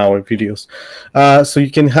 1 hour videos. So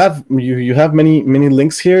you can have you have many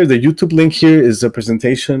links here. The YouTube link here is a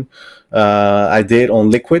presentation I did on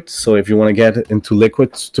Liquid. So if you want to get into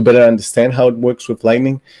Liquid to better understand how it works with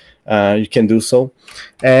Lightning, you can do so.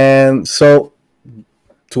 And so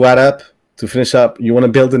to finish up, you want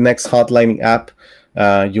to build the next hot Lightning app.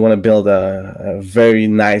 you want to build a very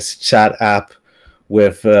nice chat app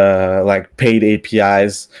with like paid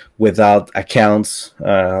APIs without accounts,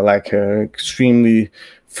 like an extremely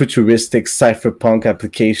futuristic cypherpunk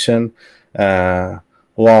application,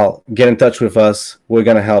 well, get in touch with us. We're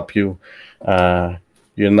gonna help you.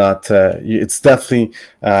 You're not. It's definitely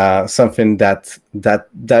something that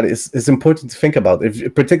is important to think about.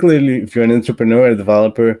 Particularly if you're an entrepreneur, a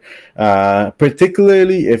developer,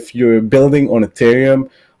 particularly if you're building on Ethereum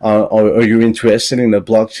or you're interested in a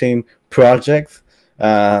blockchain project.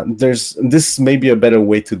 This may be a better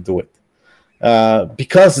way to do it.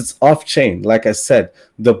 Because it's off-chain. Like I said,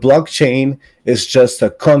 the blockchain is just a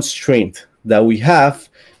constraint that we have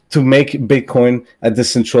to make Bitcoin a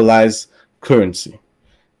decentralized currency.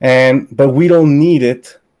 But we don't need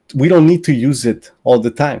it. We don't need to use it all the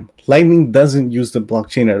time. Lightning doesn't use the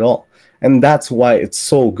blockchain at all. And that's why it's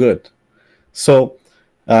so good. So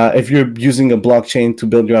if you're using a blockchain to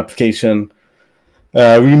build your application,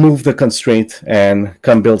 remove the constraint and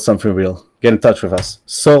come build something real. Get in touch with us.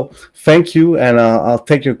 So thank you, and I'll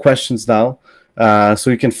take your questions now. So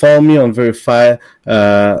you can follow me on Veriphi.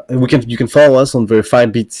 You can follow us on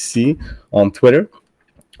Veriphi BTC on Twitter,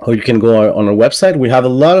 or you can go on our website. We have a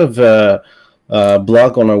lot of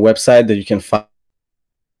blog on our website that you can find.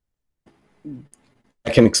 I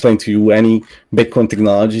can explain to you any Bitcoin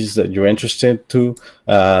technologies that you're interested to.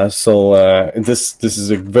 This is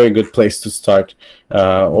a very good place to start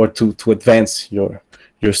or to advance your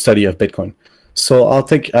study of Bitcoin. So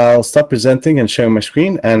I'll stop presenting and sharing my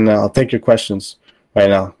screen, and I'll take your questions right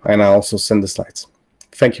now, and I'll also send the slides.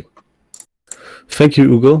 Thank you. Thank you,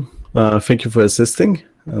 Hugo. Thank you for assisting.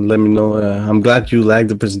 And let me know. I'm glad you liked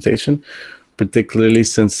the presentation, particularly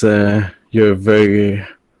since you're a very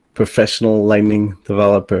professional Lightning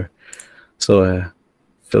developer. So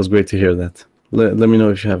feels great to hear that. Let me know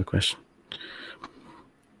if you have a question.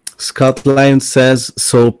 Scott Lyon says,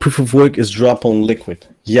 so proof of work is drop on Liquid.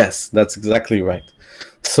 Yes, that's exactly right.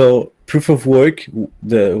 So proof of work,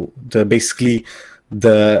 basically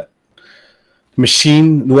the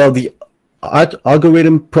machine, well, the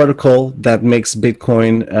algorithm protocol that makes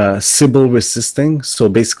Bitcoin Sybil resisting, so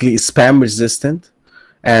basically spam resistant,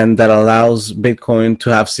 and that allows Bitcoin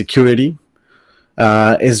to have security,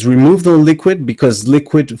 is removed on Liquid because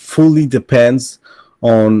Liquid fully depends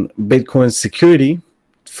on Bitcoin's security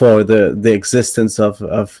for the existence of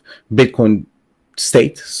Bitcoin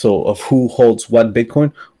state, so of who holds what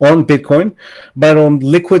Bitcoin on Bitcoin. But on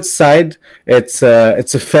Liquid side, it's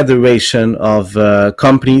a federation of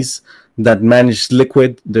companies that manage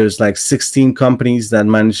Liquid. There's like 16 companies that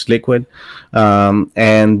manage Liquid,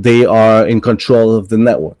 and they are in control of the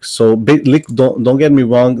network. So don't get me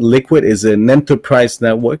wrong, Liquid is an enterprise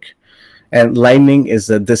network, and Lightning is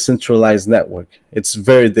a decentralized network. It's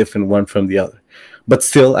very different one from the other. But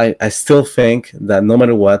still, I still think that no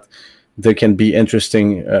matter what, there can be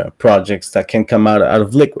interesting projects that can come out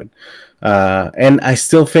of Liquid. And I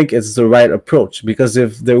still think it's the right approach, because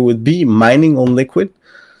if there would be mining on Liquid,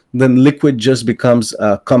 then Liquid just becomes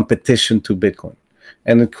a competition to Bitcoin.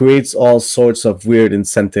 And it creates all sorts of weird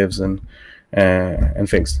incentives and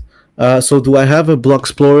things. So do I have a Block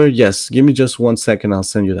Explorer? Yes. Give me just 1 second. I'll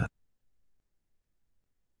send you that.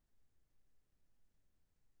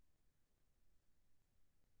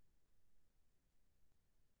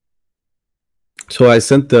 So I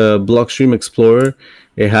sent the Blockstream Explorer.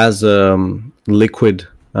 It has Liquid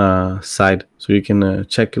side, so you can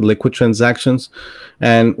check Liquid transactions.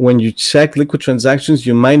 And when you check Liquid transactions,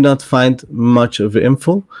 you might not find much of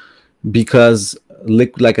info, because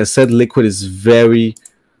like I said, Liquid is very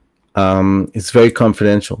it's very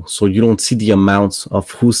confidential. So you don't see the amounts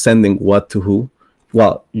of who's sending what to who.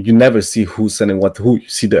 Well, you never see who's sending what to who. You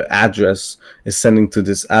see the address is sending to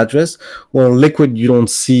this address. Well, in Liquid, you don't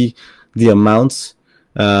see the amounts,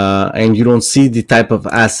 and you don't see the type of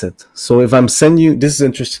asset. So if I'm sending you, this is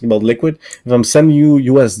interesting about Liquid, if I'm sending you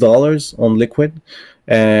US dollars on Liquid,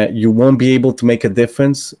 you won't be able to make a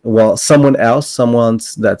difference. Well, someone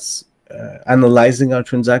that's analyzing our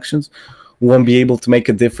transactions won't be able to make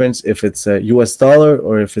a difference if it's a US dollar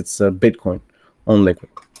or if it's a Bitcoin on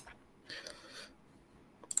Liquid.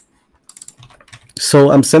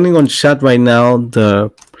 So I'm sending on chat right now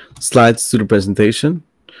the slides to the presentation.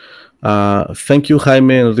 Thank you,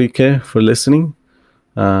 Jaime Enrique, for listening.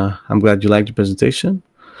 I'm glad you liked the presentation.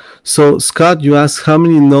 So, Scott, you asked how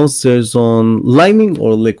many nodes there's on Lightning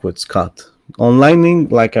or Liquid, Scott? On Lightning,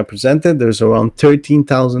 like I presented, there's around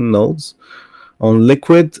 13,000 nodes. On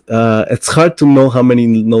Liquid, it's hard to know how many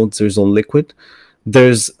nodes there's on Liquid.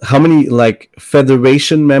 There's how many like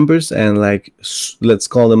federation members and like, let's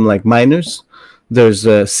call them like miners. There's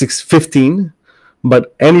 15.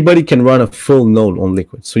 but anybody can run a full node on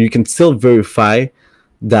Liquid. So you can still verify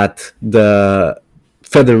that the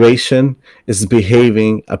federation is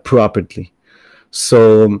behaving appropriately.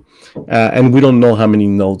 So, and we don't know how many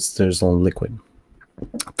nodes there's on Liquid.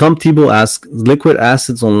 Tom Tebow asks, Liquid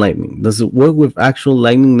assets on Lightning, does it work with actual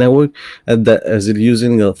Lightning network? Is it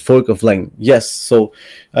using a fork of Lightning? Yes. So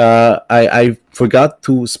I forgot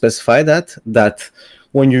to specify that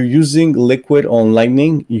when you're using Liquid on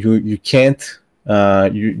Lightning, you can't,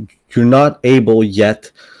 you're not able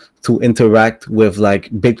yet to interact with like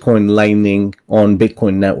Bitcoin Lightning on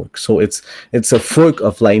Bitcoin network. So it's a fork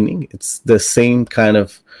of Lightning. It's the same kind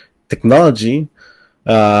of technology,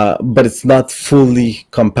 but it's not fully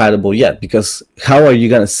compatible yet, because how are you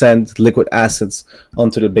going to send Liquid assets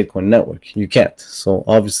onto the Bitcoin network? You can't. So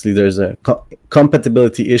obviously there's a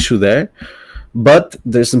compatibility issue there, but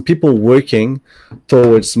there's some people working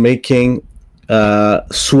towards making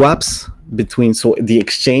swaps between, so the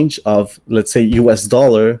exchange of, let's say, US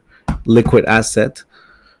dollar Liquid asset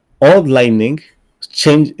on Lightning,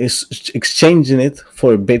 exchanging it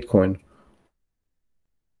for Bitcoin.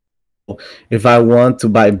 If I want to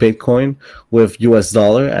buy Bitcoin with US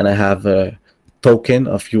dollar and I have a token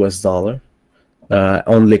of US dollar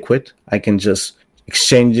on Liquid, I can just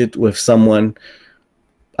exchange it with someone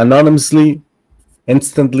anonymously,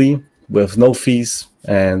 instantly, with no fees,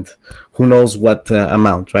 and who knows what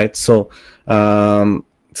amount, right?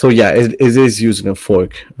 So yeah, it is using a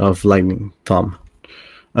fork of Lightning, Tom.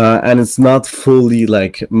 And it's not fully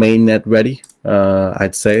like mainnet ready.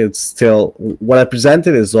 I'd say it's still, what I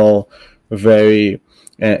presented is all very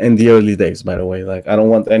in the early days, by the way. Like, I don't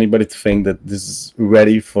want anybody to think that this is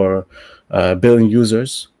ready for a billion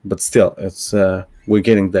users, but still, it's we're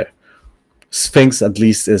getting there. Sphinx, at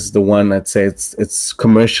least, is the one I'd say it's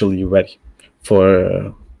commercially ready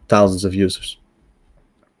for thousands of users.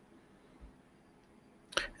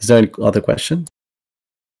 Is there any other question?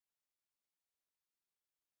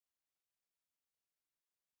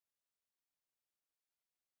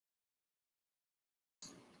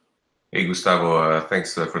 Hey, Gustavo,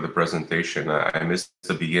 thanks for the presentation. I missed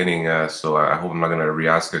the beginning, so I hope I'm not going to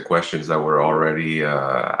re-ask the questions that were already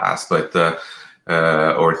asked, but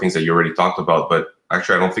or things that you already talked about. But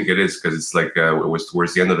actually, I don't think it is, because it's like it was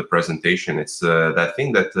towards the end of the presentation. It's that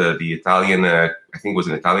thing that the Italian, I think it was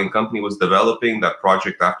an Italian company, was developing, that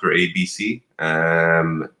project after ABC,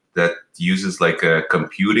 that uses like a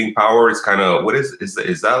computing power. It's kind of, what is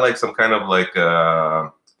that like some kind of like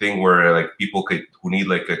thing where like people who need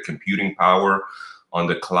like a computing power on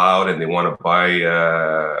the cloud and they want to buy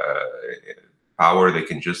power, they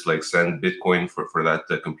can just like send Bitcoin for that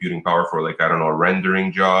computing power for, like, I don't know, a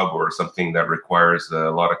rendering job or something that requires a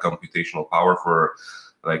lot of computational power for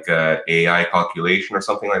like AI calculation or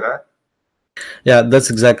something like that? Yeah, that's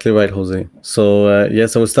exactly right, Jose. So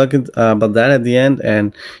yes, I was talking about that at the end,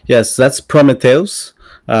 and yes, that's Prometheus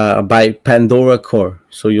by Pandora Core.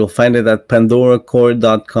 So you'll find it at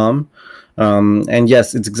pandoracore.com. And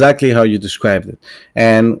yes, it's exactly how you described it.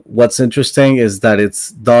 And what's interesting is that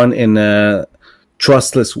it's done in a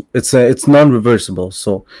trustless. It's non-reversible.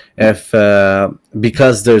 So if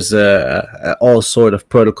because there's all sort of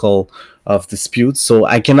protocol of disputes, so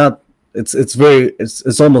I cannot.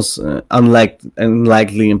 It's almost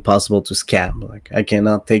unlikely impossible to scam. Like, I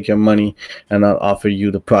cannot take your money and not offer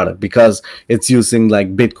you the product, because it's using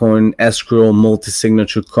like Bitcoin escrow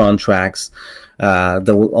multi-signature contracts that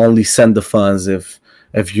will only send the funds if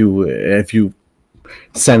you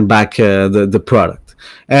send back the product.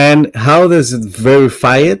 And how does it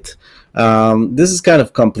verify it? This is kind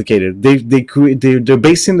of complicated. They're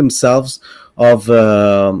basing themselves of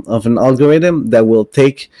an algorithm that will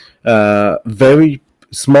take very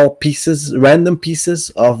small pieces, random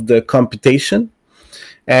pieces of the computation,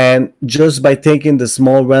 and just by taking the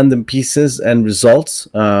small random pieces and results,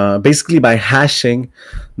 basically by hashing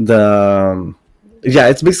the yeah,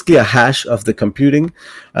 it's basically a hash of the computing,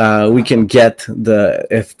 we can get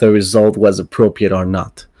if the result was appropriate or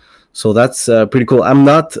not. So that's pretty cool. I'm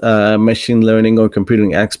not a machine learning or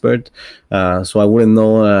computing expert, so I wouldn't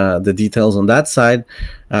know the details on that side.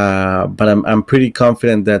 But I'm pretty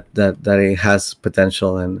confident that it has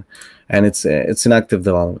potential, and it's in active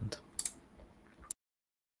development.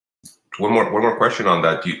 One more question on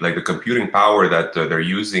that. Like the computing power that they're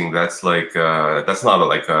using, that's like that's not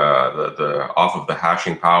like the off of the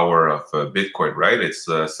hashing power of Bitcoin, right? It's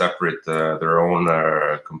separate, their own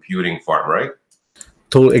computing farm, right?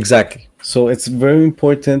 Totally, exactly. So it's very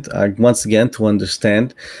important, once again, to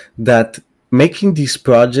understand that making these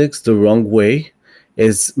projects the wrong way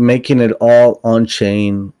is making it all on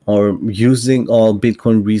chain or using all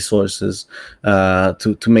Bitcoin resources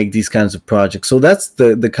to make these kinds of projects. So that's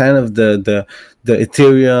the kind of the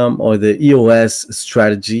Ethereum or the EOS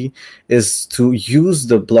strategy, is to use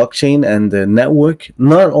the blockchain and the network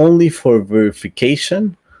not only for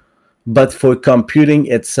verification but for computing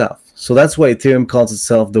itself. So that's why Ethereum calls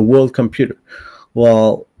itself the world computer.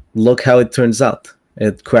 Well, look how it turns out.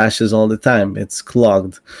 It crashes all the time. It's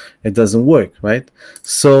clogged. It doesn't work, right?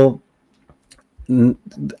 So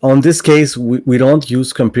on this case, we don't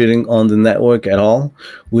use computing on the network at all.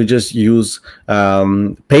 We just use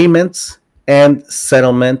payments and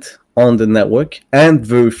settlement on the network and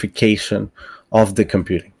verification of the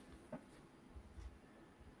computing.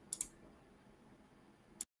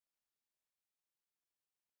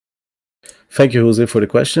 Thank you, Jose, for the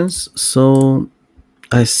questions. So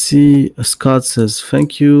I see Scott says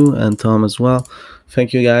thank you, and Tom as well.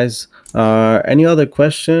 Thank you, guys. Any other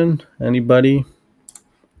question? Anybody?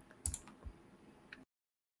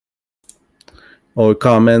 Or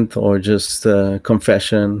comment, or just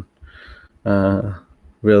confession?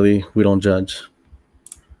 Really, we don't judge.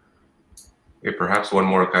 Okay, perhaps one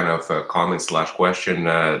more kind of comment / question.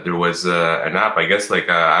 There was an app, I guess, like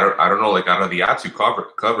I don't know, like out of the apps you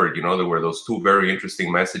covered, you know, there were those two very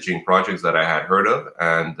interesting messaging projects that I had heard of,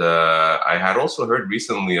 and I had also heard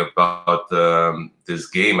recently about this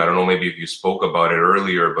game. I don't know, maybe if you spoke about it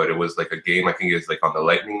earlier, but it was like a game. I think it's like on the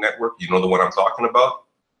Lightning Network. You know the one I'm talking about?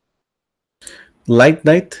 Light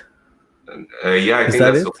Night? Yeah, I think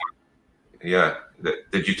that's the one. Yeah.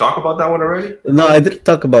 Did you talk about that one already? No, I didn't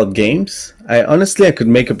talk about games. I could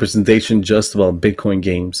make a presentation just about Bitcoin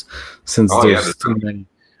games, since there's too many.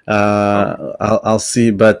 I'll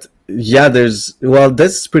see, but yeah,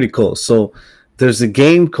 that's pretty cool. So there's a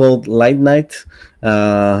game called Light Night.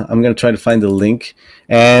 I'm gonna try to find the link.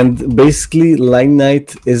 And basically, Light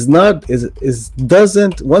Night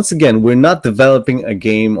doesn't. Once again, we're not developing a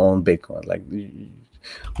game on Bitcoin. Like,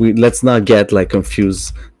 let's not get like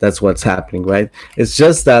confused. That's what's happening, right? It's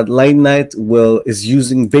just that Light Night is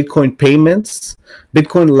using Bitcoin payments,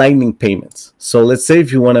 Bitcoin Lightning payments. So let's say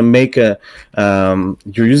if you want to make you're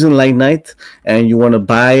using Light Night and you want to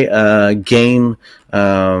buy a game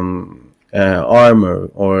armor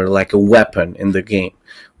or like a weapon in the game.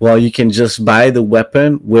 Well, you can just buy the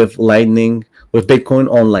weapon with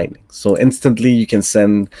Bitcoin on Lightning. So instantly you can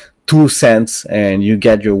send 2 cents and you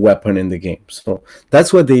get your weapon in the game. So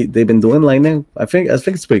that's what they've been doing Lightning. I think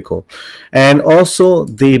it's pretty cool. And also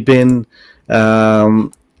they've been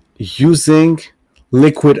using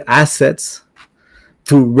liquid assets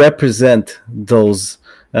to represent those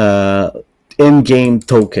in-game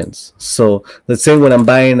tokens. So let's say when I'm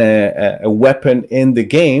buying a weapon in the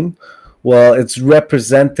game, well, it's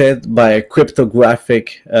represented by a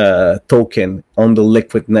cryptographic token on the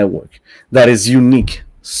Liquid network that is unique.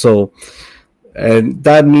 So, and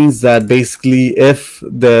that means that basically if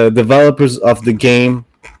the developers of the game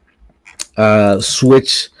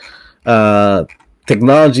switch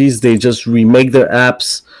technologies, they just remake their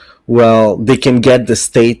apps, well, they can get the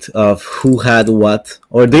state of who had what,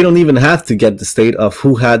 or they don't even have to get the state of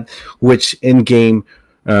who had which in-game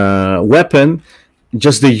weapon.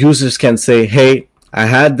 Just the users can say, hey, I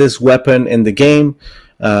had this weapon in the game.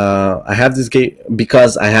 I have this game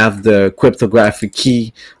because I have the cryptographic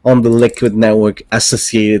key on the Liquid network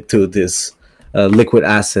associated to this Liquid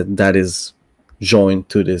asset that is joined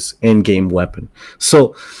to this in-game weapon.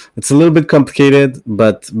 So it's a little bit complicated,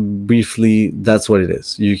 but briefly, that's what it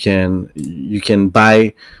is. You can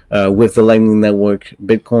buy with the Lightning Network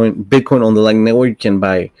Bitcoin on the Lightning Network. You can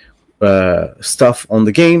buy stuff on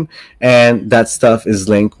the game, and that stuff is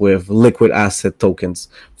linked with Liquid asset tokens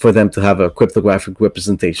for them to have a cryptographic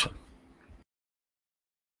representation.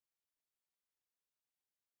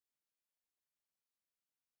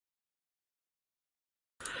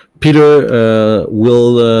 Peter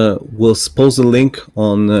will post a link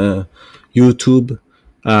on YouTube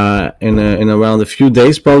in around a few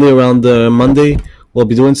days, probably around Monday. We'll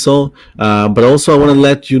be doing so. But also, I want to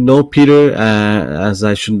let you know, Peter, as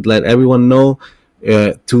I should let everyone know,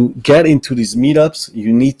 to get into these meetups,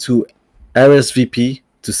 you need to RSVP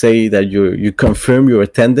to say that you confirm your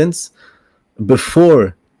attendance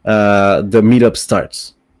before the meetup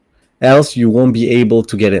starts. Else, you won't be able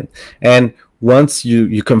to get in. And once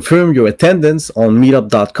you confirm your attendance on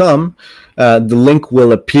meetup.com, the link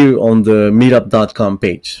will appear on the meetup.com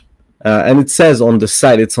page. And it says on the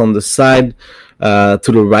side, it's on the side to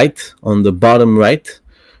the right, on the bottom right,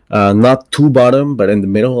 not to bottom, but in the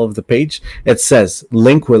middle of the page. It says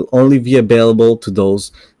link will only be available to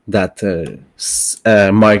those that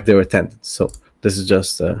mark their attendance. So This is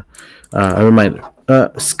just a reminder.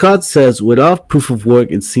 Scott says, without proof of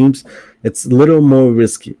work, it seems it's a little more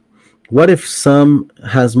risky. What if some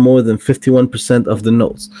has more than 51% of the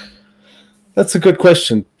nodes? That's a good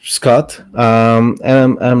question, Scott. And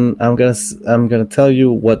I'm gonna tell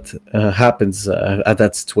you what happens at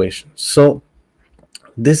that situation. So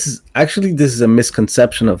this is a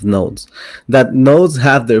misconception of nodes, that nodes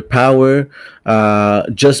have their power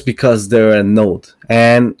just because they're a node,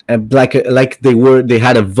 and like they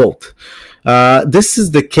had a vote. This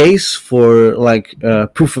is the case for like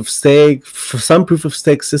proof of stake, for some proof of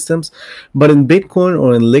stake systems, but in Bitcoin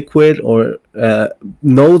or in Liquid or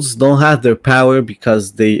nodes don't have their power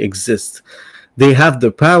because they exist. They have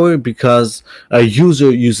the power because a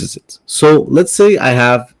user uses it. So let's say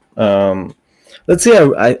I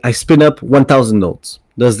spin up 1,000 nodes.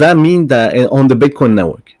 Does that mean that on the Bitcoin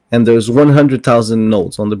network, and there's 100,000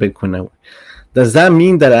 nodes on the Bitcoin network, does that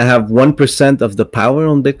mean that I have 1% of the power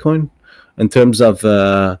on Bitcoin in terms of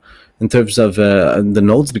the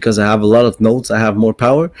nodes? Because I have a lot of nodes, I have more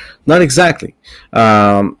power? Not exactly.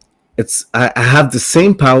 I have the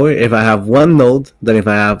same power if I have one node than if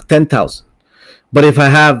I have 10,000. But if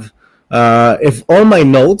all my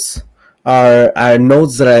nodes are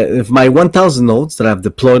nodes if my 1,000 nodes that I've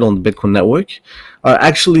deployed on the Bitcoin network are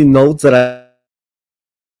actually nodes that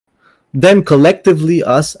then collectively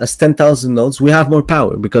us as 10,000 nodes, we have more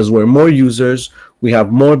power because we're more users. We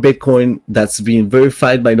have more Bitcoin that's being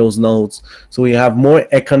verified by those nodes. So we have more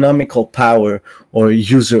economical power or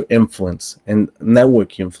user influence and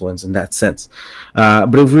network influence in that sense.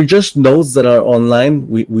 But if we're just nodes that are online,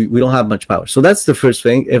 we don't have much power. So that's the first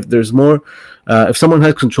thing. If there's more, if someone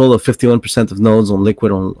has control of 51% of nodes on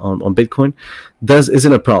Liquid on Bitcoin,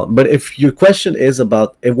 isn't a problem. But if your question is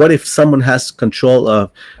about what if someone has control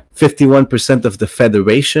of 51% of the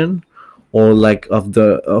federation, or like of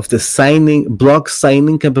the block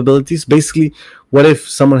signing capabilities, basically, what if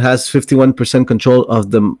someone has 51% control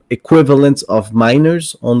of the equivalent of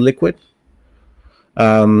miners on Liquid?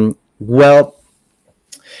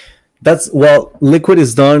 Liquid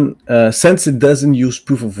is done since it doesn't use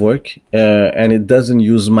proof of work and it doesn't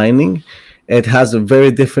use mining. It has a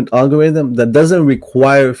very different algorithm that doesn't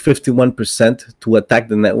require 51% to attack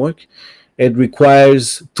the network. It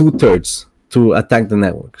requires 2/3 to attack the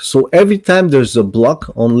network. So every time there's a block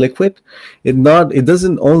on Liquid, it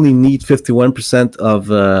doesn't only need 51% of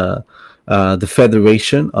the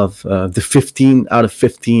federation of the 15 out of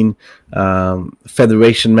 15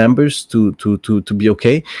 federation members to be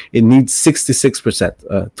okay. It needs 66%,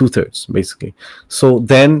 2/3 basically. So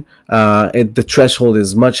then the threshold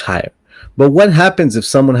is much higher. But what happens if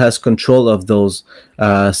someone has control of those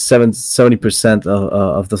 70%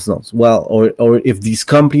 of those nodes? Well, or if these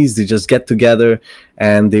companies, they just get together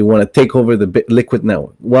and they want to take over the Liquid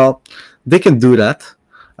network. Well, they can do that,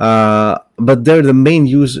 but they're the main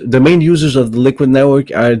users of the Liquid network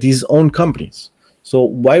are these own companies. So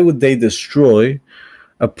why would they destroy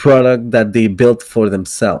a product that they built for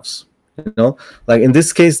themselves? Like in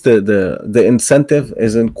this case, the incentive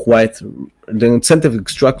isn't quite. The incentive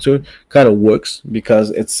structure kind of works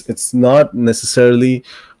because it's not necessarily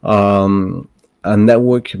a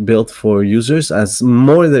network built for users, as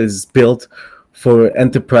more that is built for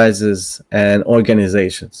enterprises and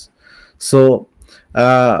organizations. So,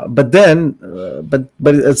 but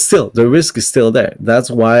it's still, the risk is still there.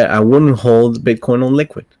 That's why I wouldn't hold Bitcoin on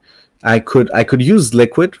Liquid. I could use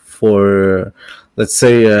Liquid for, let's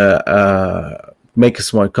say, make a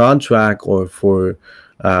smart contract or for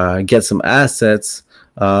get some assets,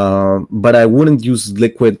 but I wouldn't use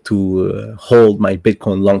Liquid to hold my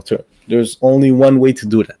Bitcoin long term. There's only one way to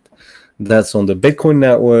do that. That's on the Bitcoin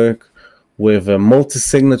network with a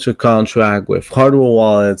multi-signature contract, with hardware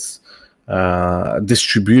wallets,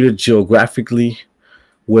 distributed geographically,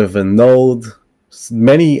 with a node,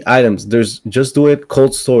 many items. Just do it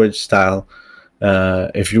cold storage style.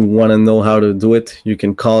 If you want to know how to do it, you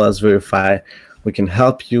can call us Veriphi. We can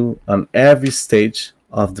help you on every stage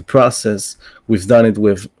of the process. We've done it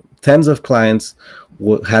with tens of clients,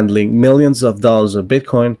 handling millions of dollars of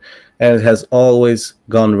Bitcoin, and it has always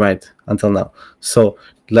gone right until now. So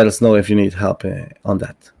let us know if you need help on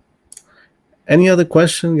that. Any other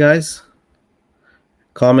question, guys?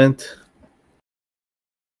 Comment?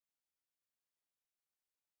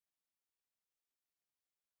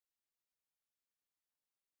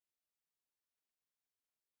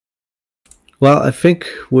 Well, I think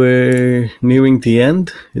we're nearing the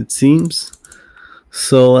end, it seems.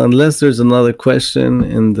 So unless there's another question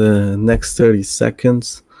in the next 30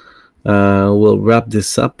 seconds, we'll wrap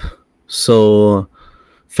this up. So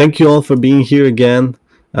thank you all for being here again.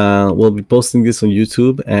 We'll be posting this on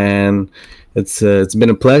YouTube, and it's been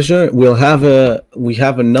a pleasure. We have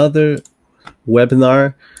another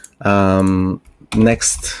webinar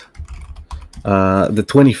next the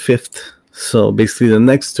 25th. So basically the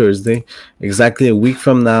next Thursday, exactly a week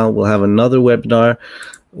from now, we'll have another webinar.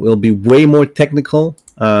 Will be way more technical.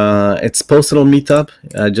 It's posted on Meetup.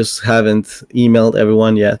 I just haven't emailed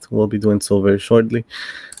everyone yet. We'll be doing so very shortly.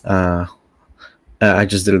 I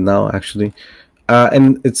just did it now, actually.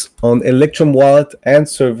 And it's on Electrum Wallet and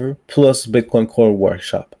server plus Bitcoin Core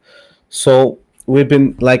workshop. So we've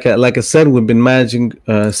been, like I said, we've been managing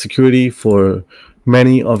security for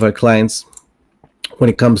many of our clients. When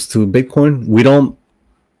it comes to Bitcoin, we don't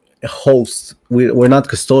host, we're not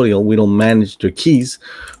custodial, we don't manage their keys,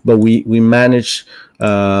 but we manage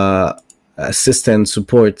assistance,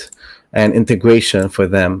 support, and integration for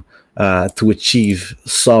them to achieve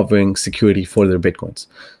sovereign security for their Bitcoins.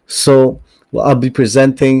 So I'll be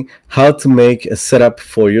presenting how to make a setup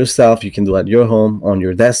for yourself. You can do it at your home, on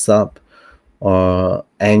your desktop,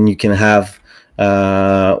 and you can have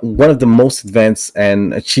one of the most advanced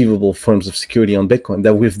and achievable forms of security on Bitcoin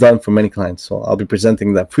that we've done for many clients. So I'll be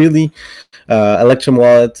presenting that freely, Electrum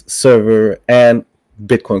Wallet, server, and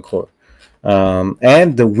Bitcoin Core.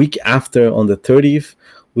 And the week after, on the 30th,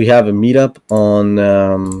 we have a meetup on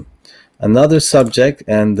another subject,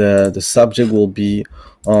 and the subject will be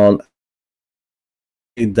on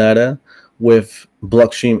data with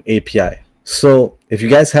blockchain API. So if you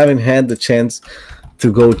guys haven't had the chance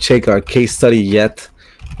to go check our case study yet,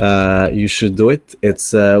 you should do it.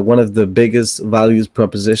 It's one of the biggest values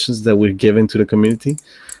propositions that we're giving to the community.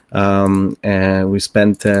 And we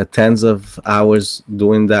spent tens of hours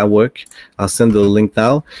doing that work. I'll send the link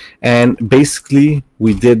now. And basically,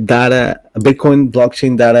 we did Bitcoin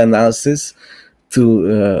blockchain data analysis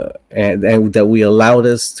and that we allowed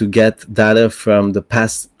us to get data from the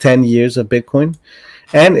past 10 years of Bitcoin.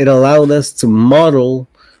 And it allowed us to model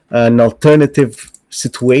an alternative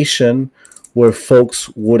situation where folks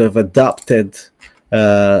would have adopted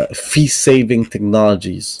fee-saving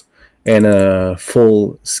technologies in a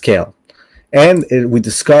full scale. And we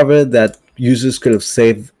discovered that users could have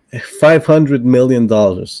saved $500 million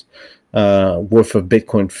worth of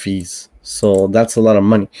Bitcoin fees. So that's a lot of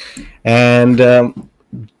money. And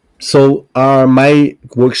so my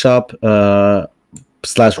workshop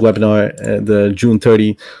slash webinar, the June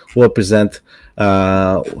 30, will present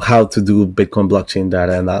how to do Bitcoin blockchain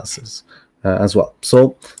data analysis as well.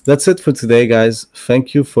 So that's it for today, guys.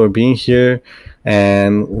 Thank you for being here,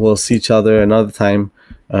 and we'll see each other another time.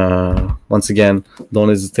 Once again, don't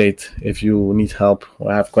hesitate if you need help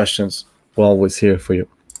or have questions. We're always here for you.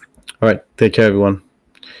 All right, take care, everyone.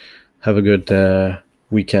 Have a good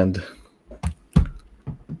weekend.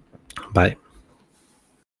 Bye.